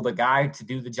Vogel the guy to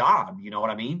do the job? You know what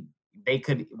I mean?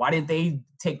 Why didn't they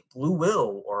take Blue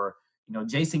Will or,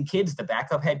 Jason Kidd's the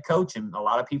backup head coach? And a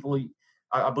lot of people,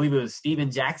 I believe it was Steven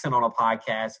Jackson on a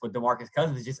podcast with DeMarcus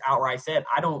Cousins, just outright said,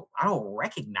 I don't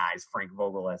recognize Frank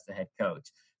Vogel as the head coach.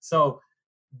 So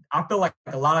I feel like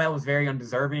a lot of that was very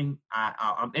undeserving.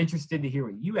 I'm interested to hear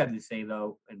what you have to say,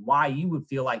 though, and why you would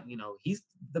feel like, he's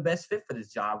the best fit for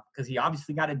this job because he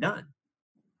obviously got it done.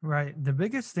 Right. The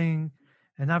biggest thing,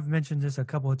 and I've mentioned this a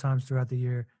couple of times throughout the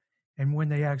year, and when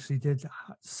they actually did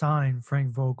sign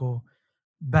Frank Vogel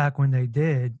back when they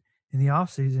did in the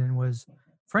offseason, was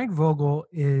Frank Vogel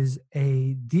is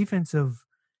a defensive,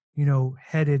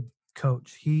 headed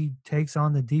coach. He takes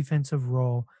on the defensive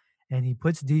role and he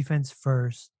puts defense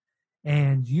first.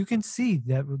 And you can see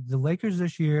that the Lakers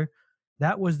this year,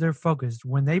 that was their focus.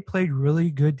 When they played really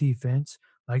good defense,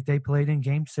 like they played in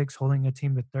Game 6, holding a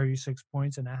team to 36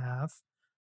 points and a half,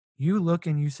 you look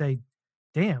and you say,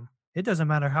 damn, it doesn't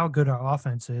matter how good our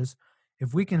offense is.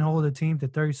 If we can hold a team to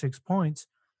 36 points,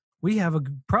 we have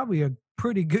probably a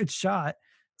pretty good shot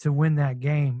to win that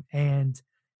game. And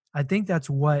I think that's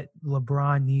what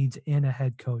LeBron needs in a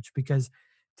head coach, because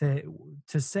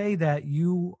to say that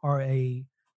you are a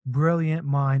brilliant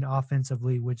mind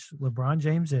offensively, which LeBron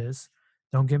James is,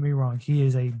 don't get me wrong, he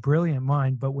is a brilliant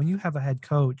mind, but when you have a head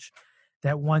coach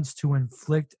that wants to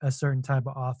inflict a certain type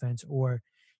of offense, or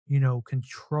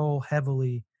control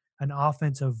heavily an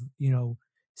offensive,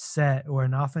 set or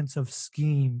an offensive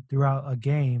scheme throughout a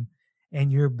game,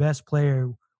 and your best player,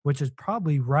 which is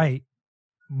probably right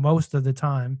most of the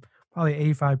time, probably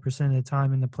 85% of the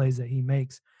time in the plays that he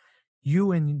makes,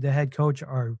 you and the head coach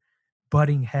are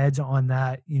butting heads on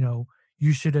that.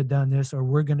 You should have done this, or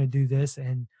we're going to do this.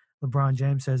 And LeBron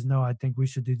James says, no, I think we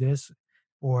should do this,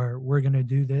 or we're going to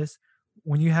do this.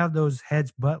 When you have those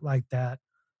heads butt like that,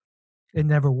 it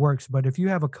never works. But if you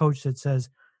have a coach that says,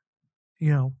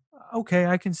 okay,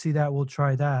 I can see that, we'll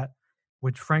try that,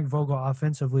 which Frank Vogel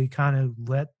offensively kind of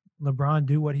let LeBron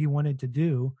do what he wanted to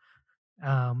do,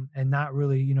 and not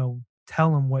really,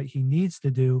 tell him what he needs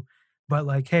to do, but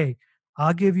like, hey,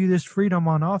 I'll give you this freedom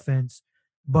on offense,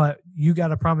 but you got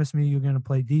to promise me you're going to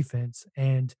play defense.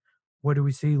 And what do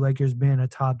we see? Lakers being a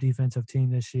top defensive team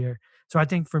this year. So I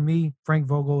think for me, Frank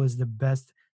Vogel is the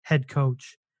best head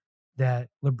coach that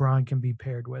LeBron can be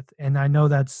paired with. And I know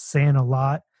that's saying a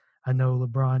lot. I know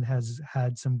LeBron has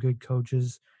had some good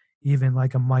coaches, even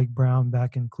like a Mike Brown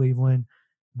back in Cleveland,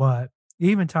 but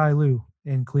even Ty Lue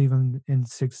in Cleveland in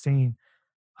 16.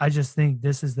 I just think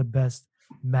this is the best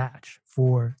match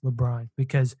for LeBron,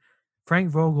 because Frank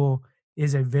Vogel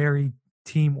is a very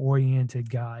team-oriented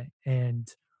guy. And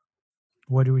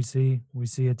what do we see? We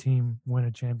see a team win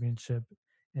a championship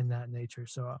in that nature.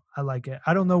 So I like it.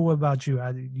 I don't know what about you.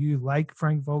 You like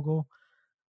Frank Vogel?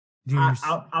 Do you?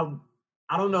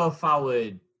 I don't know if I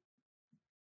would.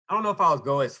 I don't know if I would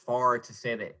go as far to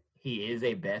say that he is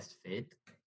a best fit.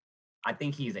 I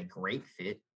think he's a great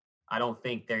fit. I don't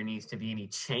think there needs to be any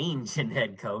change in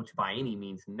head coach by any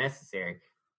means necessary.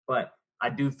 But I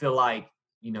do feel like,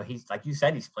 he's, like you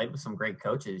said, he's played with some great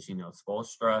coaches,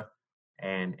 Spoelstra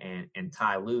and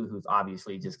Ty Lue, who's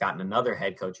obviously just gotten another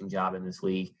head coaching job in this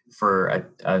league for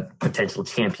a potential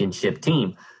championship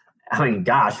team. I mean,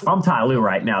 gosh, if I'm Ty Lue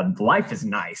right now, life is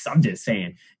nice. I'm just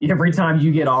saying, every time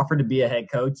you get offered to be a head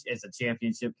coach as a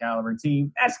championship caliber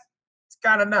team, it's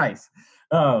kind of nice.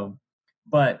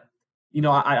 But,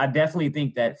 I definitely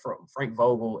think that Frank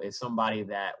Vogel is somebody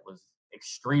that was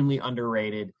extremely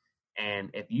underrated. And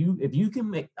if you can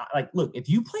make, look, if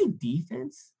you play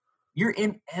defense, you're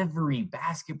in every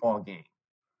basketball game.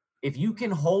 If you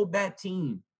can hold that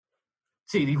team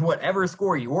to whatever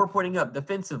score you're putting up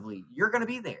defensively, you're going to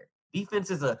be there. Defense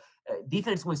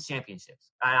wins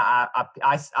championships. I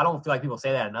don't feel like people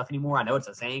say that enough anymore. I know it's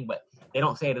a saying, but they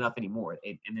don't say it enough anymore.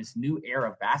 In this new era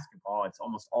of basketball, it's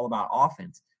almost all about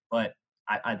offense. But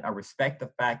I respect the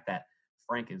fact that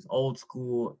Frank is old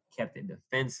school, kept it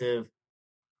defensive.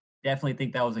 Definitely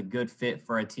think that was a good fit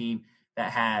for a team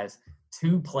that has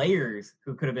two players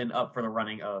who could have been up for the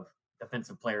running of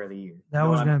Defensive Player of the Year. That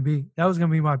was going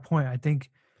to be my point. I think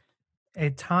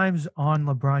at times on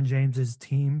LeBron James's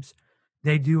teams,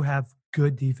 they do have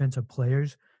good defensive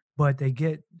players, but they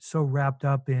get so wrapped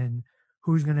up in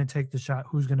who's going to take the shot,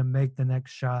 who's going to make the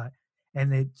next shot,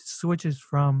 and it switches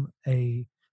from a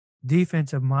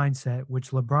defensive mindset,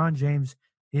 which LeBron James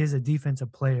is a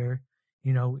defensive player.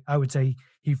 I would say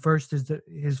his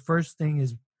first thing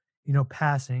is,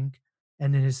 passing,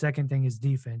 and then his second thing is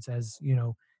defense, as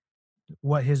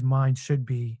what his mind should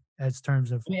be as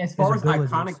terms of. As far as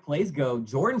iconic plays go,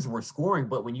 Jordan's were scoring,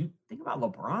 but when you think about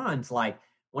LeBron's, like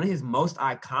one of his most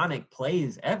iconic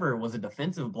plays ever was a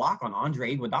defensive block on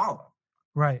Andre Iguodala.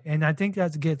 Right, and I think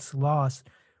that gets lost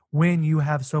when you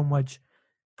have so much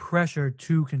pressure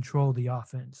to control the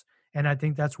offense, and I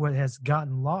think that's what has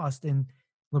gotten lost in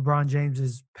LeBron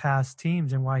James's past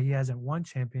teams and why he hasn't won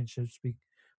championships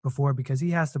before, because he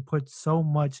has to put so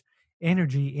much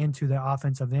energy into the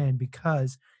offensive end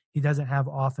because he doesn't have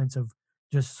offensive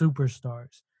just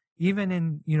superstars. Even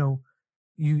in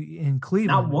in Cleveland,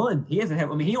 not one. He hasn't had.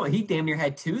 I mean, he damn near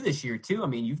had two this year too. I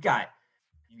mean, you've got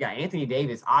Anthony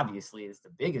Davis, obviously is the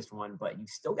biggest one, but you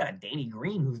still got a Danny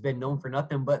Green who's been known for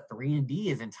nothing but 3-and-D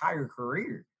his entire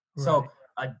career. Right. So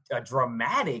a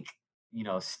dramatic,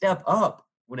 step up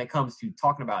when it comes to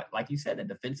talking about, like you said, the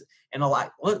defense. And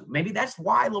look, maybe that's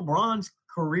why LeBron's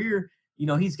career,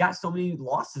 he's got so many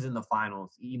losses in the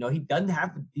finals. He doesn't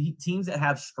have teams that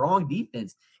have strong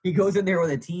defense. He goes in there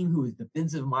with a team who is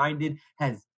defensive minded,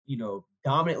 has,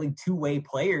 dominantly two-way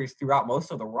players throughout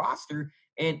most of the roster,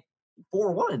 and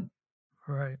 4-1.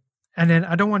 Right. And then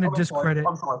I don't want to discredit.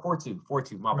 I'm sorry,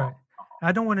 4-2, my bad.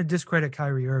 I don't want to discredit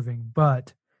Kyrie Irving,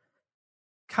 but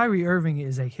Kyrie Irving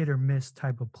is a hit or miss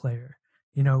type of player.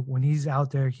 You know, when he's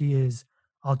out there, he is,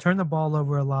 I'll turn the ball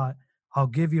over a lot. I'll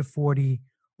give you 40,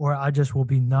 or I just will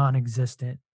be non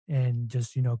existent and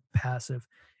just, passive.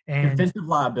 And Defensive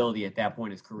liability at that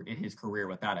point in his career,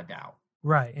 without a doubt.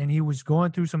 right. And he was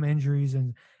going through some injuries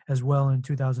and as well in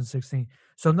 2016.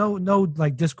 So no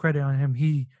like discredit on him.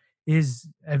 He is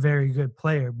a very good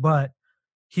player, but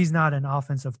he's not an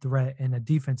offensive threat and a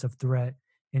defensive threat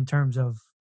in terms of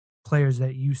players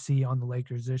that you see on the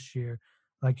Lakers this year.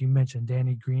 Like you mentioned,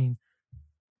 Danny Green.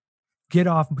 Get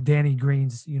off Danny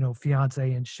Green's,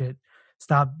 fiance and shit.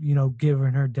 Stop,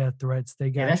 giving her death threats. They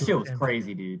Yeah, got that you. shit was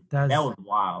crazy, dude. That That's was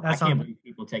wild. I can't believe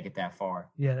people take it that far.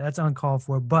 yeah, that's uncalled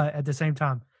for. But at the same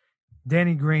time,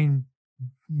 Danny Green,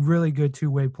 really good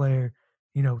two-way player.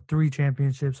 3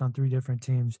 championships on 3 different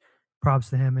teams.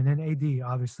 Props to him. And then AD,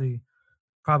 obviously,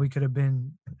 probably could have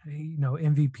been,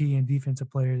 MVP and Defensive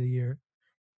Player of the Year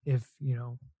if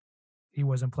he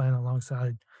wasn't playing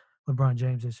alongside LeBron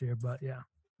James this year. But yeah,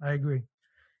 I agree.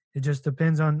 It just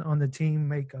depends on the team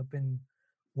makeup and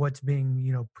what's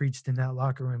being preached in that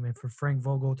locker room. And for Frank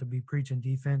Vogel to be preaching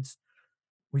defense,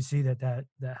 we see that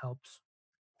helps.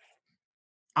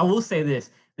 I will say this: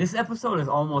 this episode is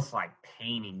almost like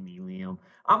painting me, Liam.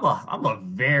 I'm a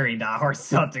very diehard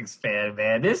Celtics fan,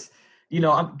 man. This,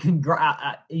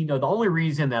 the only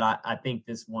reason that I think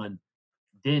this one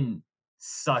didn't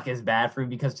suck as bad for me,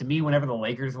 because to me, whenever the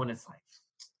Lakers win, it's like,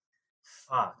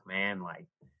 fuck, man. Like,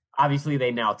 obviously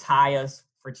they now tie us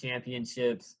for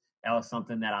championships. That was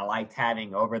something that I liked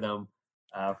having over them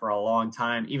for a long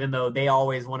time, even though they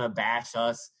always want to bash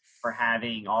us for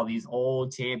having all these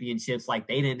old championships. Like,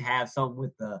 they didn't have something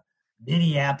with the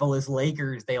Minneapolis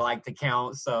Lakers they like to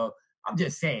count. So I'm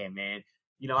just saying, man,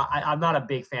 I'm not a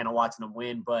big fan of watching them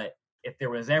win, but if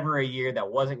there was ever a year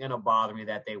that wasn't going to bother me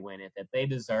that they win it, that they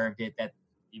deserved it, that,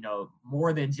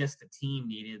 more than just the team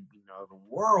needed, the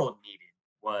world needed,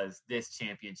 was this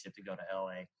championship to go to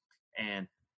LA. And,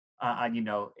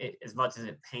 as much as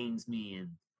it pains me and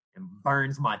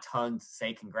burns my tongue to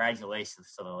say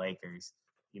congratulations to the Lakers,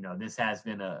 this has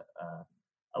been a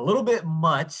little bit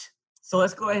much. So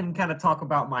let's go ahead and kind of talk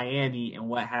about Miami and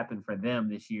what happened for them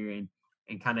this year, and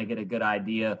kind of get a good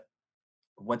idea of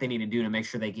what they need to do to make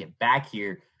sure they get back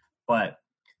here. But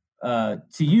to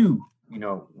you,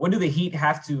 what do the Heat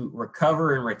have to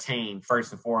recover and retain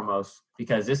first and foremost?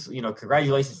 Because this,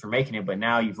 congratulations for making it, but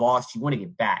now you've lost. You want to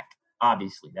get back.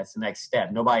 Obviously, that's the next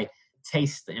step. Nobody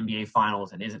tastes the NBA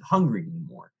Finals and isn't hungry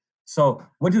anymore. So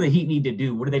what do the Heat need to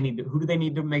do? What do they need to? Who do they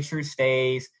need to make sure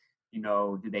stays?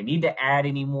 Do they need to add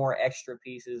any more extra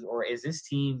pieces, or is this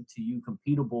team to you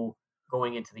competable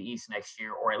going into the East next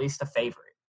year, or at least a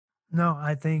favorite? No,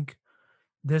 I think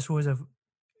this was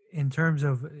in terms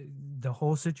of the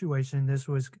whole situation, this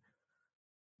was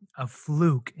a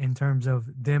fluke in terms of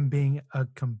them being a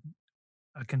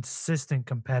consistent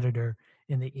competitor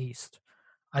in the East.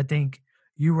 I think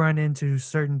you run into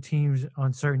certain teams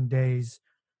on certain days,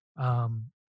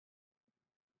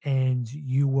 and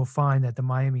you will find that the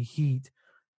Miami Heat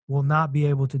will not be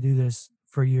able to do this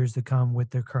for years to come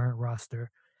with their current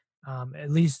roster, at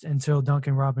least until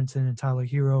Duncan Robinson and Tyler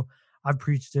Hero. I've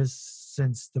preached this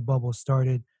since the bubble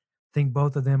started. I think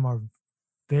both of them are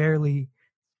fairly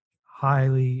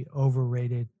highly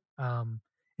overrated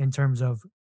in terms of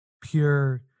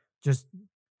pure just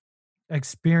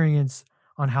experience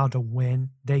on how to win.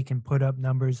 They can put up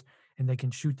numbers and they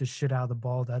can shoot the shit out of the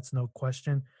ball. That's no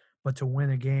question. But to win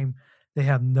a game, they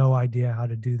have no idea how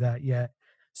to do that yet.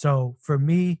 So for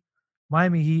me,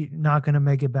 Miami Heat not going to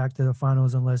make it back to the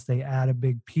finals unless they add a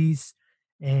big piece.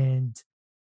 And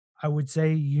I would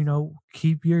say,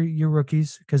 keep your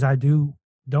rookies, because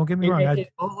don't get me wrong.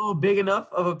 A little big enough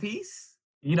of a piece?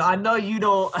 I know you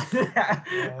don't.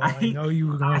 I know you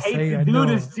were going to say I do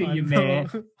this to you, man.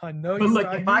 I know but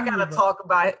look, if I got to talk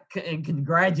about it and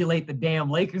congratulate the damn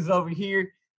Lakers over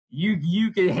here,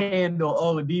 you can handle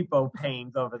Oladipo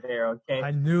pains over there, okay?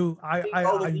 I knew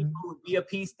Oladipo would be a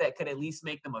piece that could at least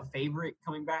make them a favorite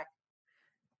coming back.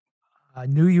 I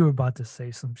knew you were about to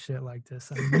say some shit like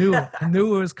this. I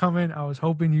knew it was coming. I was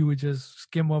hoping you would just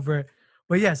skim over it.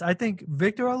 But yes, I think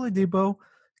Victor Oladipo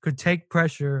could take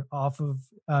pressure off of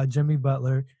Jimmy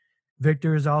Butler.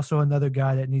 Victor is also another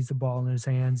guy that needs the ball in his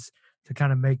hands to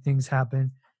kind of make things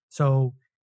happen. So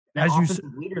that offensive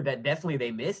leader that definitely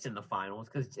they missed in the finals,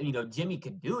 because Jimmy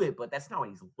could do it, but that's not what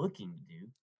he's looking to do.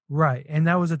 Right, and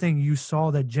that was the thing. You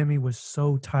saw that Jimmy was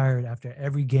so tired after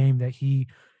every game that he,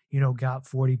 got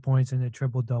 40 points in a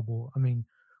triple-double. I mean,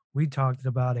 we talked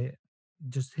about it.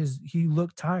 Just he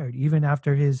looked tired even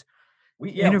after his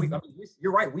interview.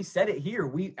 You're right. We said it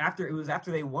here.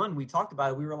 After they won, we talked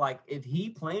about it. We were like, if he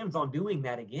plans on doing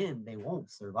that again, they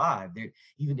won't survive.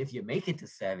 Even if you make it to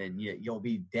 7, you'll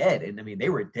be dead. And I mean, they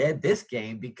were dead this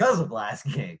game because of last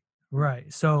game.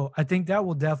 Right. So I think that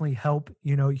will definitely help.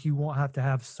 He won't have to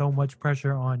have so much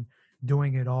pressure on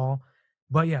doing it all.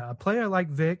 But yeah, a player like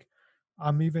Vic,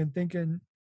 I'm even thinking,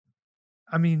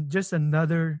 I mean, just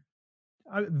another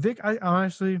Vic. I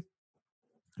honestly,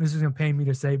 this is gonna pain me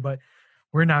to say, but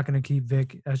we're not gonna keep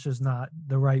Vic. That's just not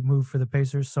the right move for the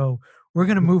Pacers. So we're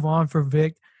gonna move on for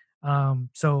Vic.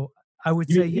 So I would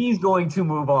say he's going to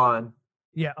move on.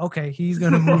 Yeah, okay. He's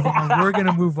gonna move on. We're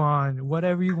gonna move on.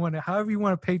 Whatever you want to, however you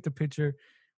want to paint the picture,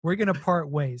 we're gonna part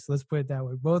ways. Let's put it that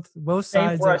way. Both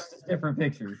sides for us, different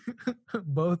pictures.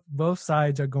 both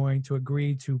sides are going to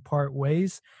agree to part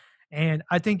ways, and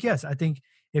I think yes, I think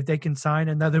if they can sign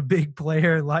another big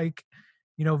player like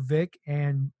Vic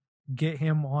and get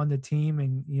him on the team,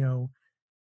 and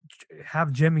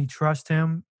have Jimmy trust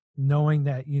him, knowing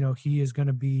that he is going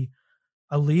to be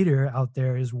a leader out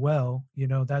there as well.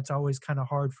 That's always kind of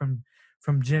hard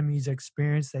from Jimmy's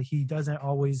experience, that he doesn't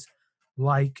always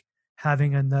like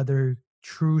having another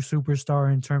true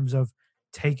superstar in terms of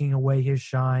taking away his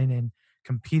shine and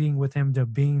competing with him to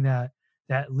being that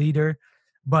leader.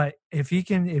 But if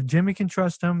Jimmy can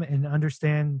trust him and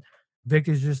understand Vic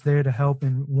is just there to help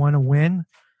and want to win,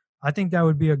 I think that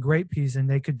would be a great piece, and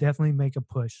they could definitely make a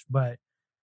push. But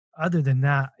other than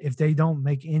that, if they don't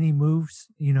make any moves,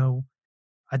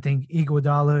 I think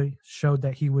Iguodala showed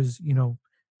that he was,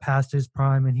 past his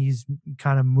prime, and he's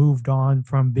kind of moved on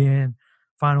from being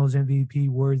Finals MVP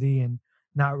worthy and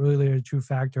not really a true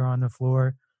factor on the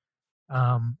floor.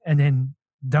 And then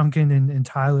Duncan and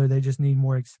Tyler, they just need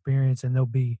more experience, and they'll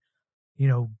be,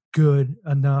 good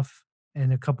enough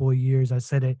in a couple of years. I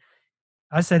said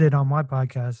it on my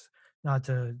podcast, not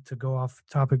to go off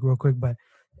topic real quick, but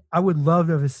I would love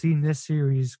to have seen this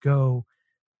series go,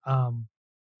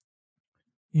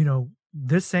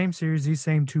 this same series, these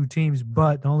same two teams,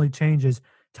 but the only change is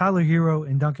Tyler Hero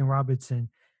and Duncan Robinson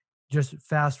just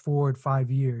fast forward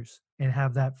 5 years and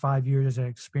have that 5 years of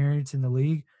experience in the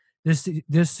league.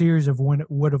 This series of when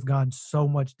it would have gone so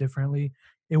much differently.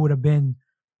 It would have been,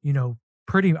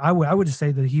 pretty. I would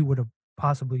say that he would have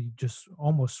possibly just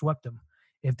almost swept them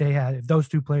if those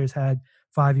two players had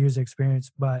 5 years of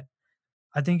experience. But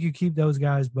I think you keep those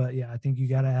guys. But yeah, I think you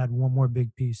got to add one more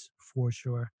big piece for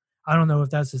sure. I don't know if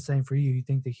that's the same for you. You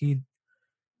think the Heat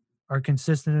are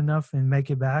consistent enough and make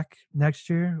it back next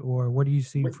year, or what do you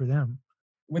see for them?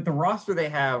 With the roster they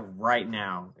have right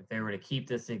now, if they were to keep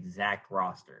this exact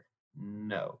roster,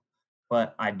 no.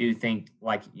 But I do think,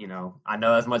 I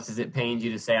know as much as it pains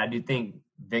you to say, I do think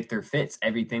Victor fits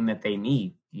everything that they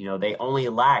need. They only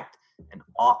lacked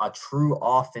a true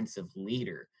offensive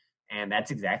leader, and that's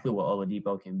exactly what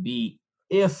Oladipo can be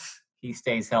if he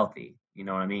stays healthy. You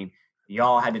know what I mean?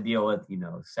 Y'all had to deal with,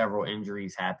 several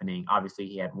injuries happening. Obviously,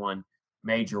 he had one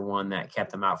major one that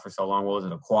kept him out for so long. What was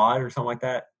it, a quad or something like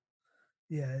that?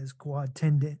 Yeah, his quad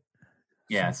tendon.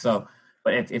 Yeah, so,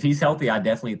 but if he's healthy, I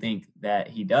definitely think that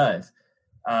he does.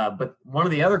 But one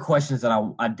of the other questions that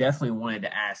I definitely wanted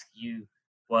to ask you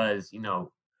was,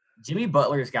 Jimmy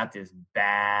Butler's got this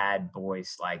bad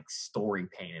boys story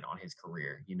painted on his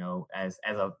career, as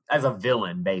a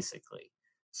villain, basically.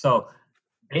 So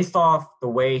based off the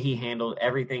way he handled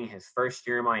everything his first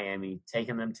year in Miami,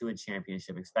 taking them to a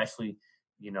championship, especially,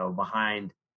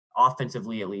 behind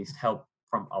offensively, at least help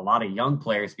from a lot of young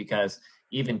players, because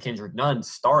even Kendrick Nunn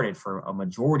started for a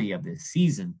majority of this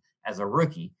season as a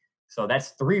rookie. So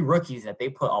that's 3 rookies that they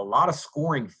put a lot of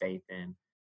scoring faith in.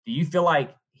 Do you feel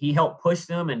like he helped push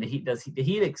them, and did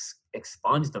he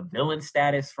expunge the villain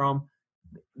status from,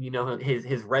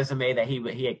 his resume that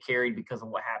he had carried because of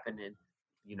what happened in,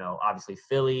 obviously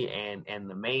Philly, and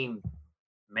the main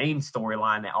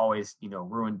storyline that always,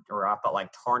 ruined, or I felt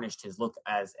like tarnished his look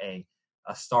as a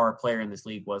star player in this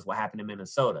league, was what happened in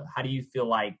Minnesota. How do you feel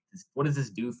like what does this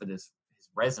do for his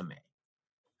resume?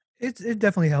 It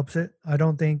definitely helps it. I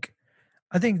think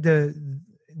the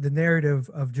narrative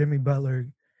of Jimmy Butler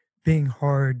being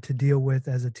hard to deal with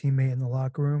as a teammate in the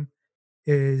locker room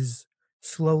is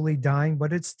slowly dying,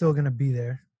 but it's still going to be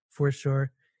there for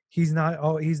sure. He's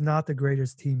not the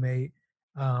greatest teammate,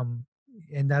 and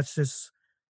that's just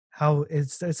how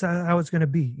it's how it's going to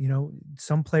be.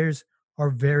 Some players are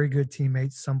very good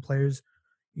teammates, some players,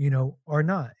 are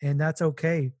not, and that's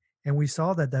okay. And we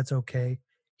saw that that's okay.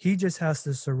 He just has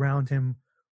to surround him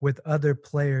with other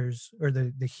players, or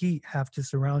the Heat have to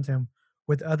surround him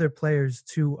with other players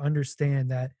to understand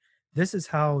that this is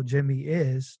how Jimmy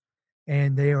is,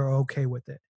 and they are okay with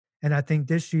it. And I think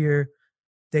this year,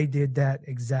 they did that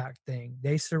exact thing.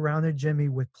 They surrounded Jimmy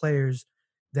with players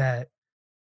that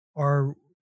are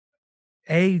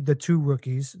the two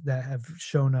rookies that have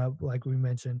shown up, like we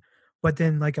mentioned, but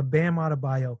then like a Bam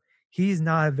Adebayo, he's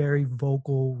not a very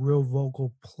vocal, real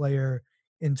vocal player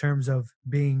in terms of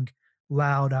being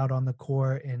loud out on the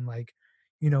court and like,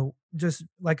 just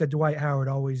like a Dwight Howard,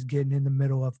 always getting in the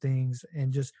middle of things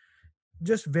and just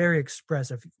very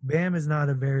expressive. Bam is not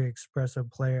a very expressive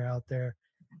player out there,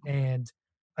 and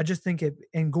I just think it.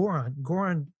 And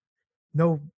Goran,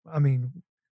 no, I mean,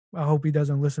 I hope he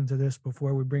doesn't listen to this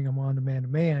before we bring him on to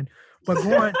man. But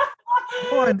Goran,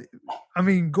 I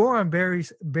mean, Goran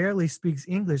barely speaks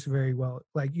English very well.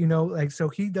 Like, so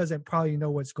he doesn't probably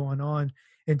know what's going on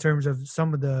in terms of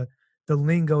some of the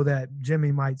lingo that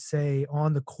Jimmy might say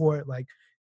on the court. Like,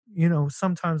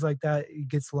 sometimes like that it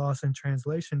gets lost in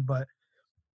translation, but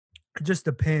it just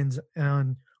depends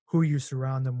on who you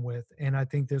surround them with. And I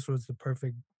think this was the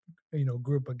perfect,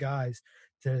 group of guys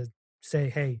to say,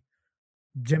 hey,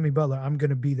 Jimmy Butler, I'm going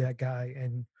to be that guy,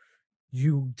 and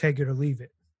you take it or leave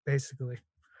it, basically.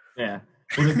 Yeah.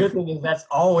 Well, the good thing is that's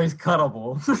always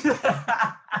cuttable.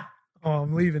 Oh,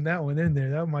 I'm leaving that one in there.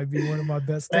 That might be one of my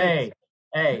best takes.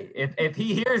 Hey, if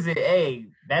he hears it, hey,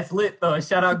 that's lit though.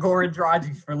 Shout out Goran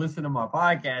Dragic for listening to my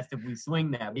podcast if we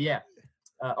swing that. But yeah,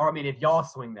 or I mean, if y'all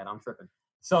swing that, I'm tripping.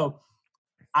 So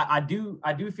I do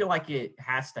feel like it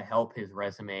has to help his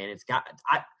resume, and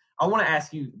I want to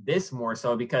ask you this more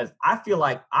so because I feel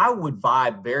like I would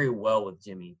vibe very well with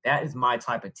Jimmy. That is my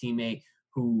type of teammate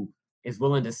who is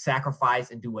willing to sacrifice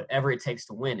and do whatever it takes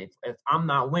to win. If I'm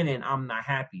not winning, I'm not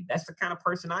happy. That's the kind of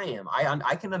person I am.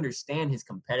 I can understand his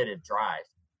competitive drive.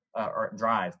 I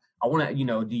want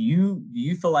to, do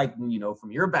you feel like,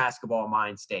 from your basketball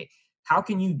mind state, how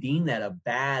can you deem that a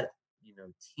bad,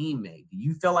 teammate? Do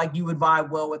you feel like you would vibe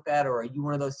well with that, or are you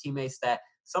one of those teammates that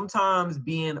sometimes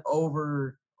being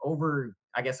over,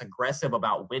 I guess, aggressive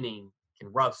about winning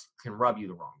can rub you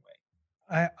the wrong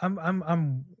way?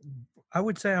 I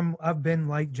would say I've been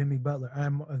like Jimmy Butler.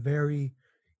 I'm a very,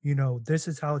 this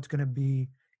is how it's going to be.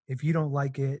 If you don't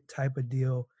like it type of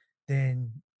deal,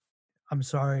 then I'm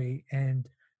sorry. And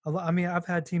I mean, I've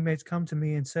had teammates come to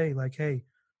me and say like, hey,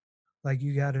 like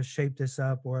you got to shape this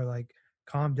up, or like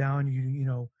calm down.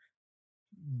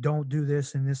 Don't do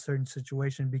this in this certain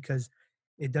situation because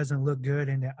it doesn't look good.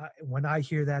 And when I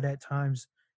hear that at times,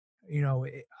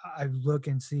 I look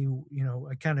and see,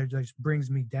 it kind of just brings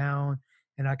me down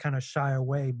and I kind of shy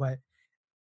away. But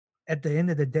at the end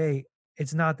of the day,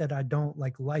 it's not that I don't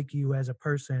like you as a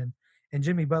person. And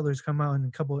Jimmy Butler's come out in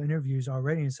a couple of interviews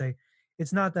already and say,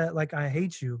 it's not that like I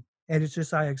hate you, and it's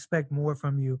just I expect more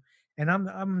from you. And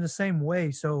I'm the same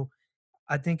way. So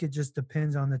I think it just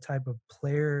depends on the type of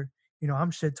player.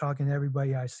 I'm shit talking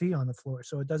everybody I see on the floor,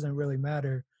 so it doesn't really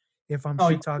matter if I'm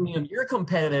shit talking. You're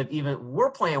competitive. Even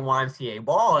we're playing YMCA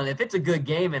ball, and if it's a good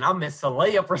game and I miss a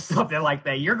layup or something like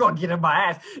that, you're gonna get in my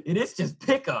ass, and it's just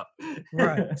pickup.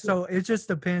 Right. So it just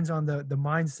depends on the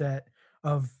mindset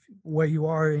of where you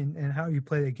are and how you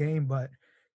play the game. But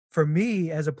for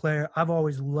me as a player, I've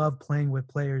always loved playing with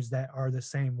players that are the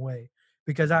same way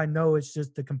because I know it's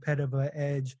just the competitive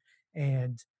edge.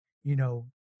 And,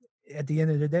 at the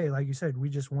end of the day, like you said, we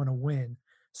just want to win.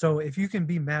 So if you can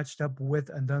be matched up with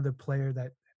another player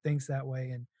that thinks that way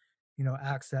and,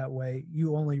 acts that way,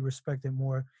 you only respect it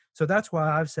more. So that's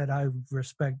why I've said I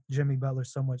respect Jimmy Butler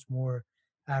so much more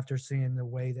after seeing the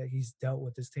way that he's dealt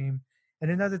with his team.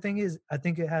 And another thing is, I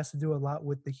think it has to do a lot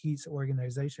with the Heat's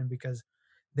organization because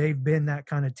they've been that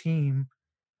kind of team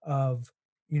of,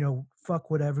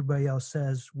 fuck what everybody else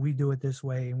says. We do it this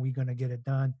way and we're going to get it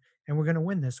done and we're going to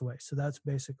win this way. So that's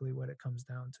basically what it comes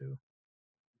down to.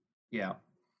 Yeah.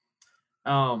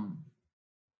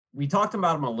 We talked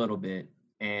about them a little bit,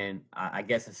 and I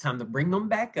guess it's time to bring them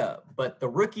back up. But the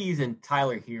rookies and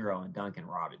Tyler Hero and Duncan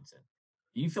Robinson,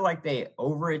 do you feel like they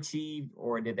overachieved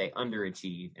or did they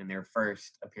underachieve in their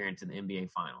first appearance in the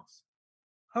NBA Finals?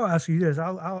 I'll ask you this. I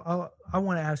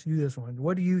want to ask you this one.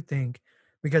 What do you think?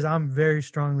 Because I'm very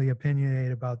strongly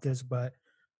opinionated about this, but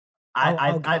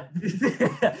that's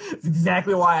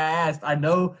exactly why I asked. I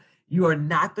know you are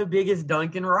not the biggest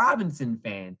Duncan Robinson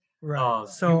fan. Right.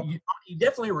 So you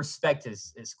definitely respect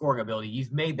his scoring ability.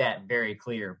 You've made that very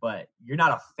clear, but you're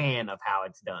not a fan of how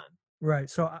it's done. Right.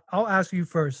 So I'll ask you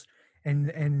first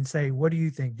and say, what do you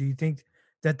think? Do you think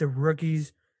that the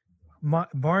rookies,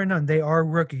 bar none, they are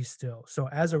rookies still? So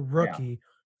as a rookie,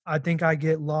 I think I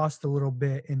get lost a little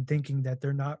bit in thinking that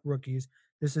they're not rookies.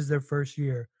 This is their first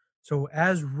year. So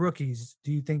as rookies,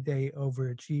 do you think they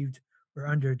overachieved or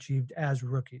underachieved as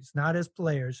rookies? Not as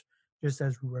players, just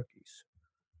as rookies.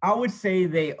 I would say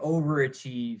they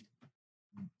overachieved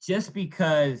just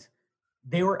because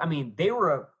they were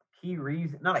a key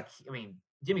reason,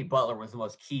 Jimmy Butler was the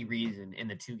most key reason in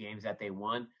the 2 games that they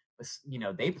won. But,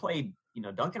 they played,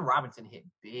 Duncan Robinson hit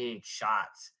big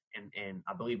shots and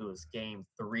I believe it was game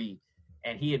 3.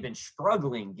 And he had been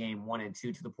struggling game 1 and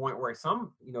 2 to the point where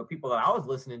some, people that I was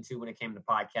listening to when it came to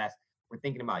podcasts were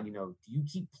thinking about, do you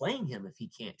keep playing him if he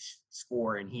can't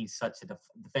score and he's such a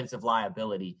defensive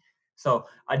liability? So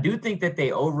I do think that they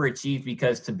overachieved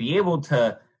because to be able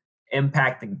to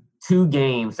impact the 2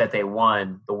 games that they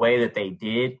won the way that they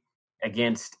did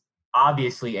against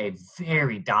obviously a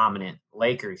very dominant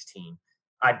Lakers team,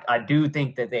 I do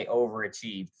think that they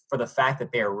overachieved for the fact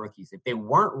that they are rookies. If they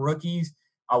weren't rookies,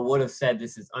 I would have said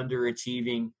this is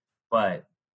underachieving, but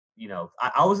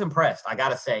I was impressed. I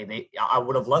gotta say, I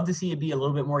would have loved to see it be a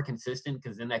little bit more consistent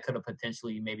because then that could have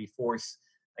potentially maybe forced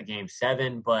a game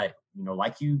 7. But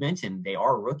like you mentioned, they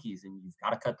are rookies, and you've got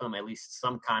to cut them at least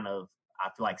some kind of, I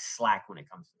feel like, slack when it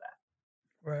comes to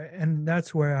that. Right, and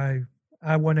that's where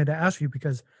I wanted to ask you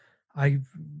because I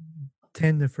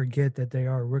tend to forget that they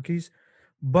are rookies.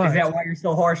 But is that why you're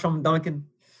so harsh on Duncan?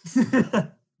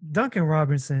 Duncan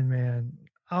Robinson, man,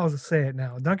 I'll say it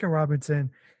now. Duncan Robinson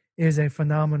is a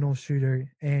phenomenal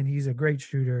shooter, and he's a great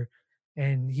shooter,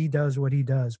 and he does what he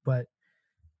does. But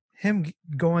him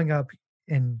going up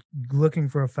and looking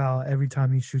for a foul every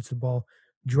time he shoots the ball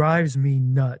drives me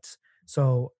nuts.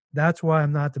 So that's why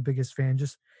I'm not the biggest fan.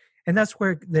 And that's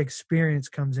where the experience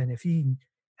comes in. If he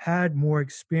had more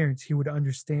experience, he would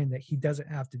understand that he doesn't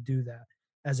have to do that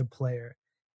as a player.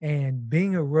 And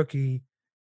being a rookie,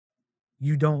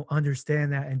 you don't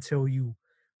understand that until you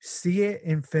see it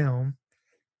in film.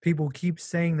 People keep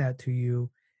saying that to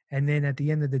you. And then at the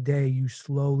end of the day, you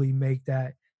slowly make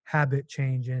that habit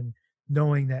change and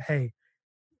knowing that, hey,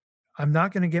 I'm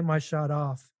not going to get my shot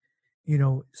off,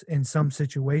 in some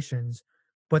situations,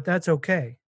 but that's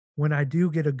okay. When I do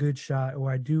get a good shot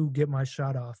or I do get my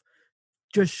shot off,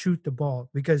 just shoot the ball.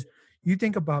 Because you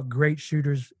think about great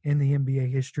shooters in the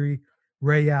NBA history,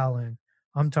 Ray Allen,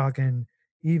 I'm talking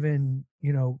even,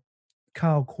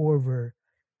 Kyle Korver,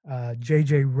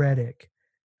 JJ Redick.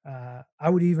 I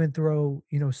would even throw,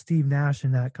 Steve Nash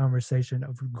in that conversation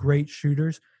of great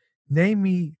shooters. Name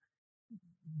me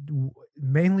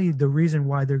mainly the reason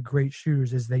why they're great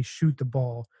shooters is they shoot the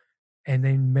ball and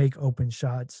they make open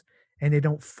shots and they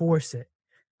don't force it.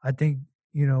 I think,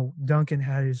 Duncan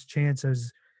had his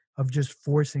chances of just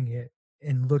forcing it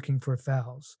and looking for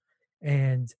fouls.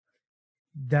 And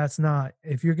that's not,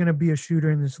 if you're going to be a shooter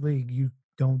in this league, you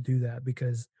don't do that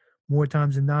because more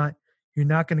times than not, you're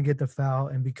not going to get the foul.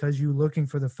 And because you're looking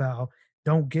for the foul,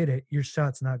 don't get it, your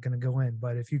shot's not going to go in.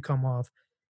 But if you come off,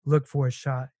 look for a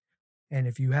shot. And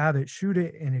if you have it, shoot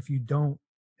it. And if you don't,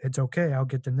 it's okay. I'll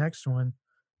get the next one.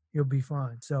 You'll be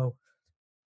fine. So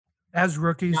as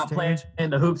rookies, not playing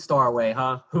the hoop star way,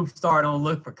 huh? Hoop star don't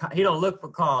look for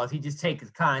calls. He just take his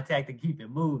contact and keep it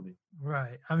moving.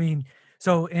 Right. I mean,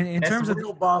 so in That's terms of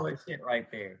real baller shit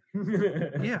right there.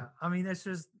 Yeah. I mean, it's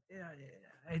just,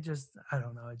 I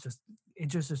don't know. It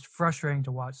just is frustrating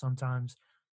to watch sometimes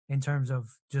in terms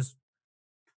of just,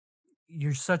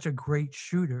 you're such a great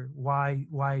shooter. Why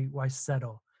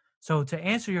settle? So to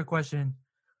answer your question,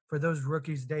 for those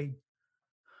rookies,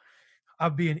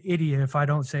 I'd be an idiot if I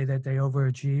don't say that they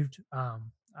overachieved.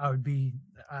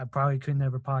 I probably could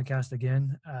never podcast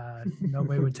again.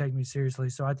 Nobody would take me seriously.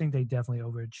 So I think they definitely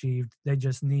overachieved. They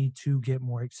just need to get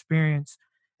more experience.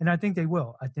 And I think they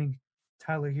will. I think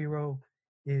Tyler Hero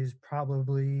is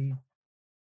probably,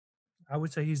 I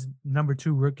would say he's number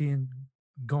 2 rookie and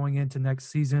going into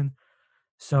next season.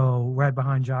 So right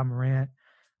behind Ja Morant.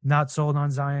 Not sold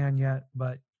on Zion yet,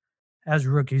 but as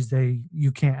rookies,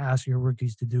 you can't ask your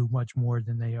rookies to do much more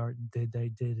than they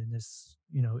did in this,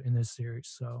 in this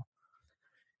series. So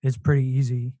it's pretty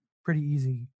easy,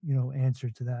 answer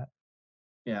to that.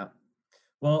 Yeah.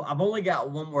 Well, I've only got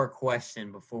one more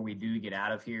question before we do get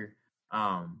out of here.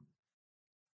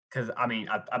 Because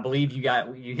I believe you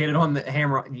hit it on the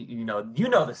hammer. You know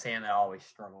the saying that I always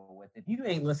struggle with. If you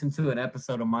ain't listened to an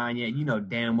episode of mine yet, you know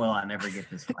damn well I never get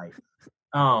this right.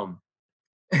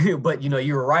 But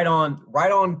you were right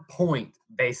on point,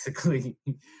 basically.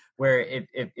 Where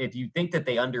if you think that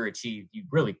they underachieved, you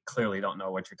really clearly don't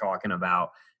know what you're talking about,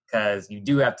 because you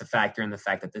do have to factor in the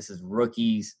fact that this is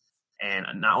rookies, and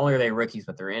not only are they rookies,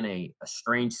 but they're in a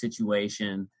strange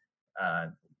situation.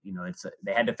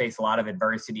 They had to face a lot of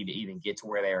adversity to even get to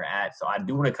where they were at. So I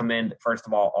do want to commend, first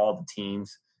of all the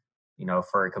teams,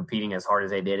 for competing as hard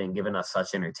as they did and giving us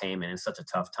such entertainment in such a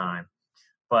tough time.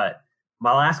 But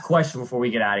my last question before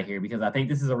we get out of here, because I think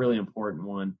this is a really important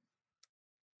one.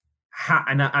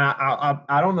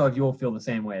 I don't know if you'll feel the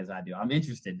same way as I do. I'm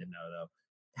interested to know though.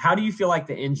 How do you feel like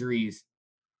the injuries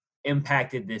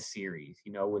impacted this series?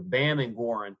 You know, with Bam and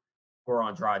Goran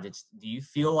Dragic, do you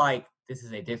feel like this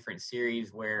is a different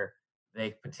series where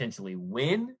they potentially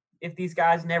win if these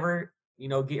guys never,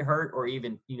 get hurt or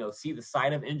even, see the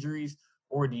side of injuries?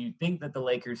 Or do you think that the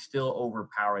Lakers still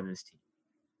overpower this team?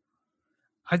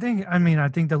 I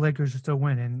think the Lakers still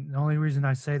win, and the only reason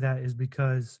I say that is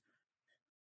because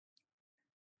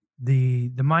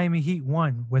the Miami Heat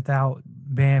won without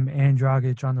Bam and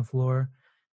Dragic on the floor,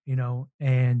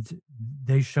 and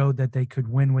they showed that they could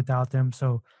win without them.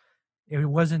 So it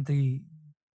wasn't the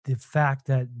fact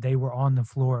that they were on the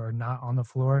floor or not on the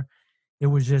floor. It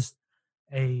was just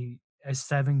a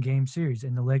 7-game series,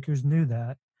 and the Lakers knew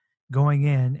that going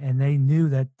in, and they knew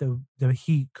that the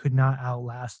Heat could not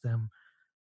outlast them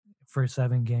for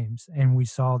 7 games, and we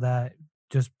saw that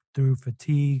just through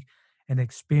fatigue and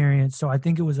experience. So I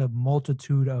think it was a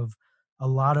multitude of a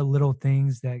lot of little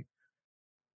things that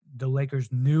the Lakers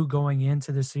knew going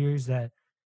into the series, that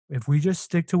if we just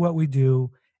stick to what we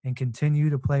do and continue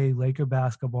to play Laker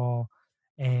basketball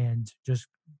and just,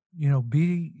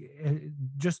 be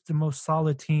just the most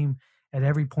solid team at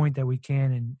every point that we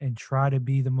can, and try to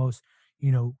be the most,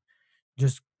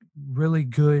 just really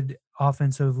good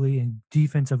offensively and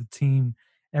defensive team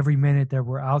every minute that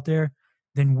we're out there,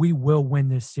 then we will win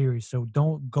this series. So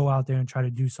don't go out there and try to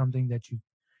do something that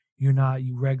you're not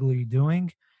regularly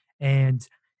doing. And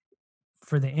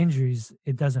for the injuries,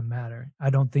 it doesn't matter. I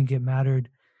don't think it mattered.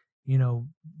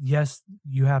 Yes,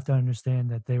 you have to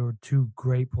understand that they were 2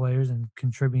 great players and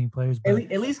contributing players, but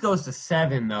At least goes to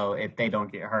 7 though if they don't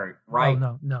get hurt, oh right?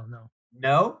 no. No?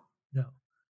 No.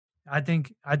 I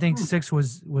think 6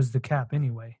 was the cap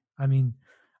anyway. I mean,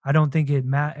 I don't think it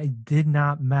did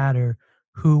not matter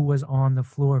who was on the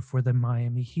floor for the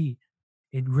Miami Heat.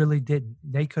 It really didn't.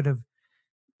 They could have,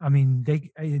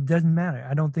 it doesn't matter.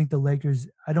 I don't think the Lakers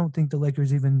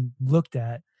even looked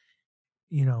at,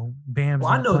 Bam's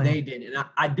Well, I not know playing. they did, and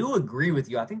I do agree with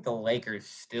you. I think the Lakers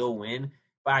still win,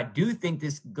 but I do think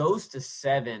this goes to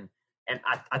 7, and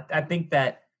I think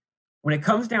that when it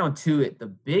comes down to it, the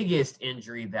biggest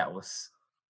injury that was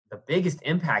the biggest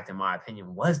impact, in my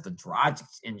opinion, was the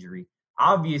Dragic injury.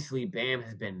 Obviously, Bam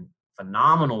has been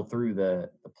phenomenal through the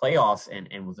playoffs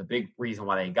and was a big reason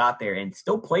why they got there and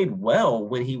still played well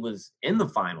when he was in the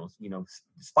finals,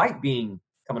 despite being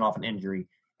coming off an injury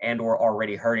and or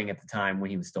already hurting at the time when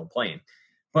he was still playing.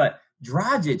 But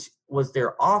Dragic was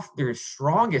their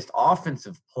strongest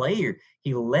offensive player.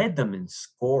 He led them in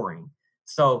scoring.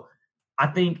 So I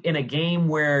think in a game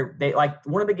where they, like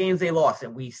one of the games they lost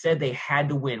and we said they had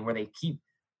to win, where they keep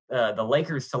the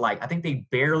Lakers to, I think they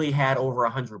barely had over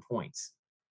 100 points.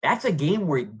 That's a game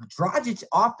where Dragic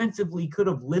offensively could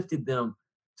have lifted them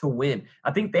to win.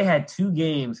 I think they had 2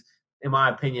 games, in my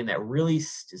opinion, that really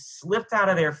slipped out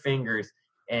of their fingers.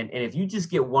 And if you just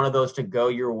get one of those to go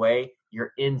your way,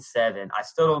 you're in 7. I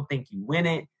still don't think you win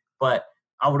it, but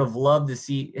I would have loved to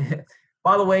see.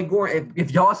 By the way, Goran,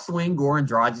 if y'all swing Goran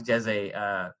Dragic as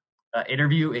a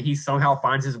interview and he somehow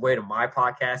finds his way to my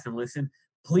podcast and listen,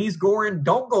 please, Goran,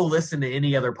 don't go listen to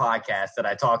any other podcast that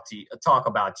I talk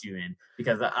about you in,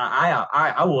 because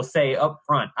I will say up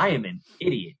front, I am an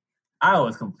idiot. I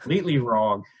was completely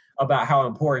wrong about how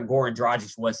important Goran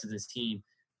Dragic was to this team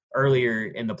earlier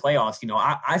in the playoffs.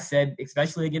 I said,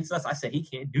 especially against us, I said he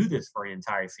can't do this for an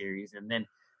entire series, and then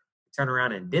turn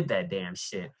around and did that damn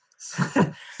shit.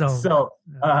 So,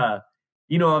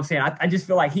 you know what I'm saying? I just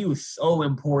feel like he was so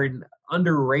important,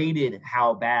 underrated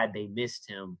how bad they missed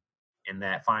him in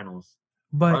that finals.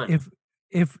 But run.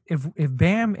 if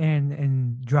Bam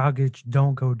and Dragic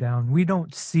don't go down, we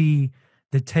don't see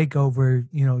the takeover,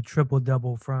 triple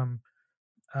double from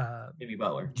Jimmy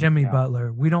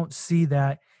Butler. We don't see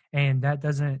that, and that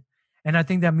doesn't. And I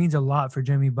think that means a lot for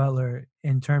Jimmy Butler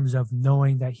in terms of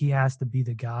knowing that he has to be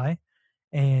the guy,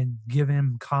 and give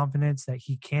him confidence that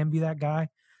he can be that guy.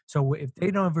 So if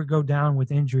they don't ever go down with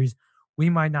injuries, we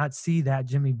might not see that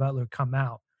Jimmy Butler come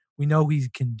out. We know he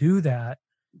can do that.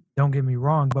 Don't get me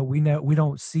wrong, but we know we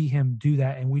don't see him do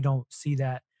that, and we don't see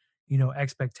that,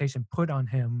 expectation put on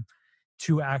him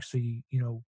to actually,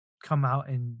 come out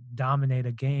and dominate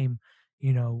a game,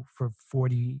 for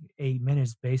 48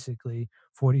 minutes, basically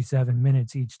 47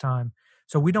 minutes each time.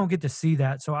 So we don't get to see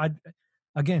that. So I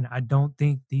don't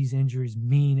think these injuries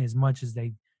mean as much as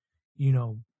they,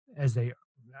 as they,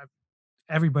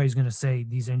 everybody's going to say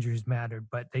these injuries matter,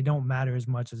 but they don't matter as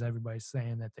much as everybody's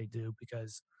saying that they do,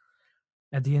 because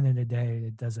at the end of the day,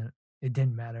 it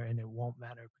didn't matter, and it won't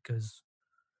matter because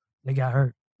they got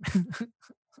hurt.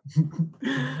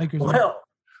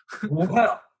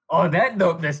 well, On that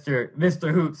note,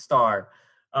 Mr. Hoop Star,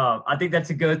 I think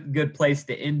that's a good place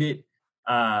to end it.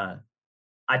 I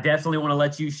definitely want to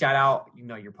let you shout out,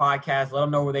 your podcast. Let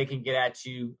them know where they can get at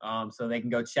you, so they can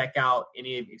go check out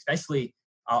especially.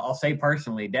 I'll say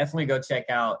personally, definitely go check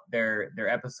out their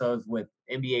episodes with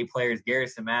NBA players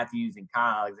Garrison Matthews and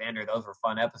Kyle Alexander. Those were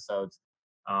fun episodes.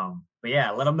 But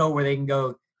yeah, let them know where they can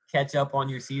go catch up on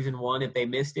your season 1 if they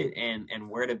missed it, and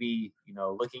where to be,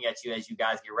 looking at you as you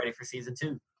guys get ready for season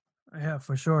 2. Yeah,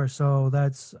 for sure. So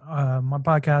that's my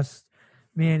podcast,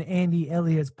 me and Andy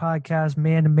Elliott's podcast,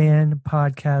 Man to Man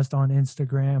podcast on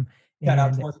Instagram. Shout out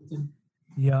to And Washington.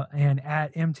 yeah, and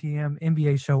at MTM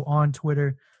NBA Show on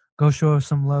Twitter. Go show us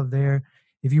some love there.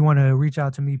 If you want to reach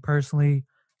out to me personally,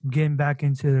 I'm getting back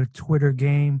into the Twitter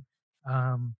game.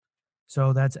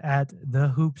 So that's at the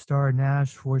Hoop Star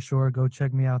Nash for sure. Go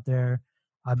check me out there.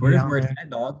 I'll be Twitter's out where it's there. at,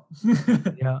 dog.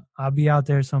 Yeah, I'll be out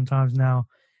there sometimes now.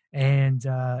 And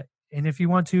if you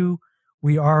want to,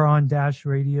 we are on Dash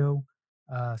Radio,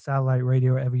 satellite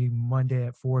radio every Monday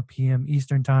at 4 p.m.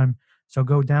 Eastern time. So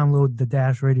go download the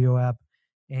Dash Radio app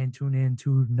and tune in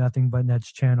to Nothing But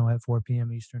Nets channel at 4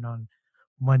 p.m. Eastern on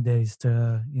Mondays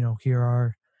to, hear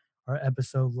our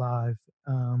episode live.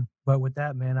 But with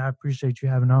that, man, I appreciate you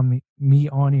having me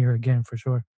on here again for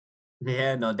sure.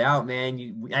 Yeah, no doubt, man.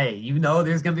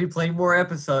 There's gonna be plenty more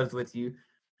episodes with you.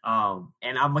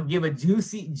 And I'm gonna give a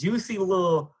juicy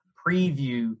little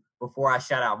preview before I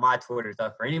shout out my Twitter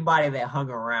stuff for anybody that hung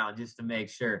around just to make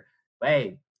sure. But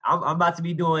hey, I'm about to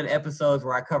be doing episodes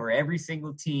where I cover every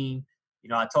single team.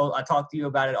 I talked to you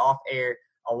about it off air.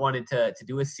 I wanted to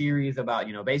do a series about,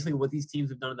 basically what these teams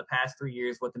have done in the past 3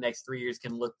 years, what the next 3 years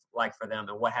can look like for them,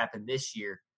 and what happened this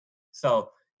year. So,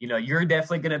 you're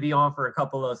definitely going to be on for a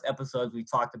couple of those episodes. We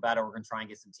talked about it. We're going to try and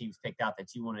get some teams picked out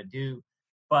that you want to do.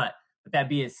 But with that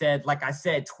being said, like I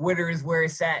said, Twitter is where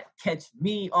it's at. Catch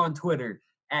me on Twitter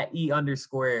at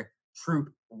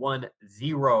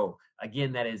E_Troop10.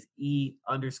 Again, that is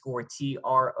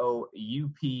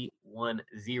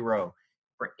E_TROUP10.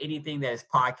 For anything that is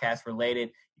podcast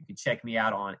related, you can check me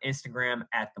out on Instagram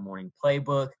at The Morning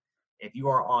Playbook. If you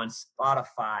are on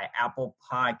Spotify, Apple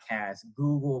Podcasts,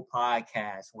 Google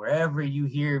Podcasts, wherever you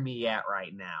hear me at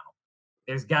right now,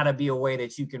 there's got to be a way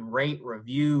that you can rate,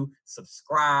 review,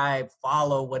 subscribe,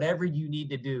 follow, whatever you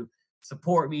need to do.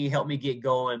 Support me, help me get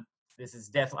going. This is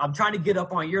definitely, I'm trying to get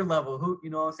up on your level. You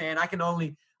know what I'm saying? I can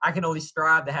only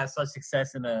strive to have such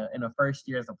success in a first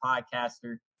year as a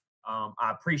podcaster. I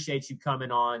appreciate you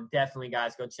coming on. Definitely,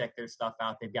 guys, go check their stuff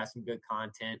out. They've got some good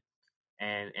content.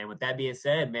 And with that being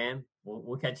said, man,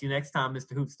 we'll catch you next time,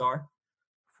 Mr. Hoopstar.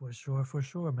 For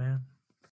sure, man.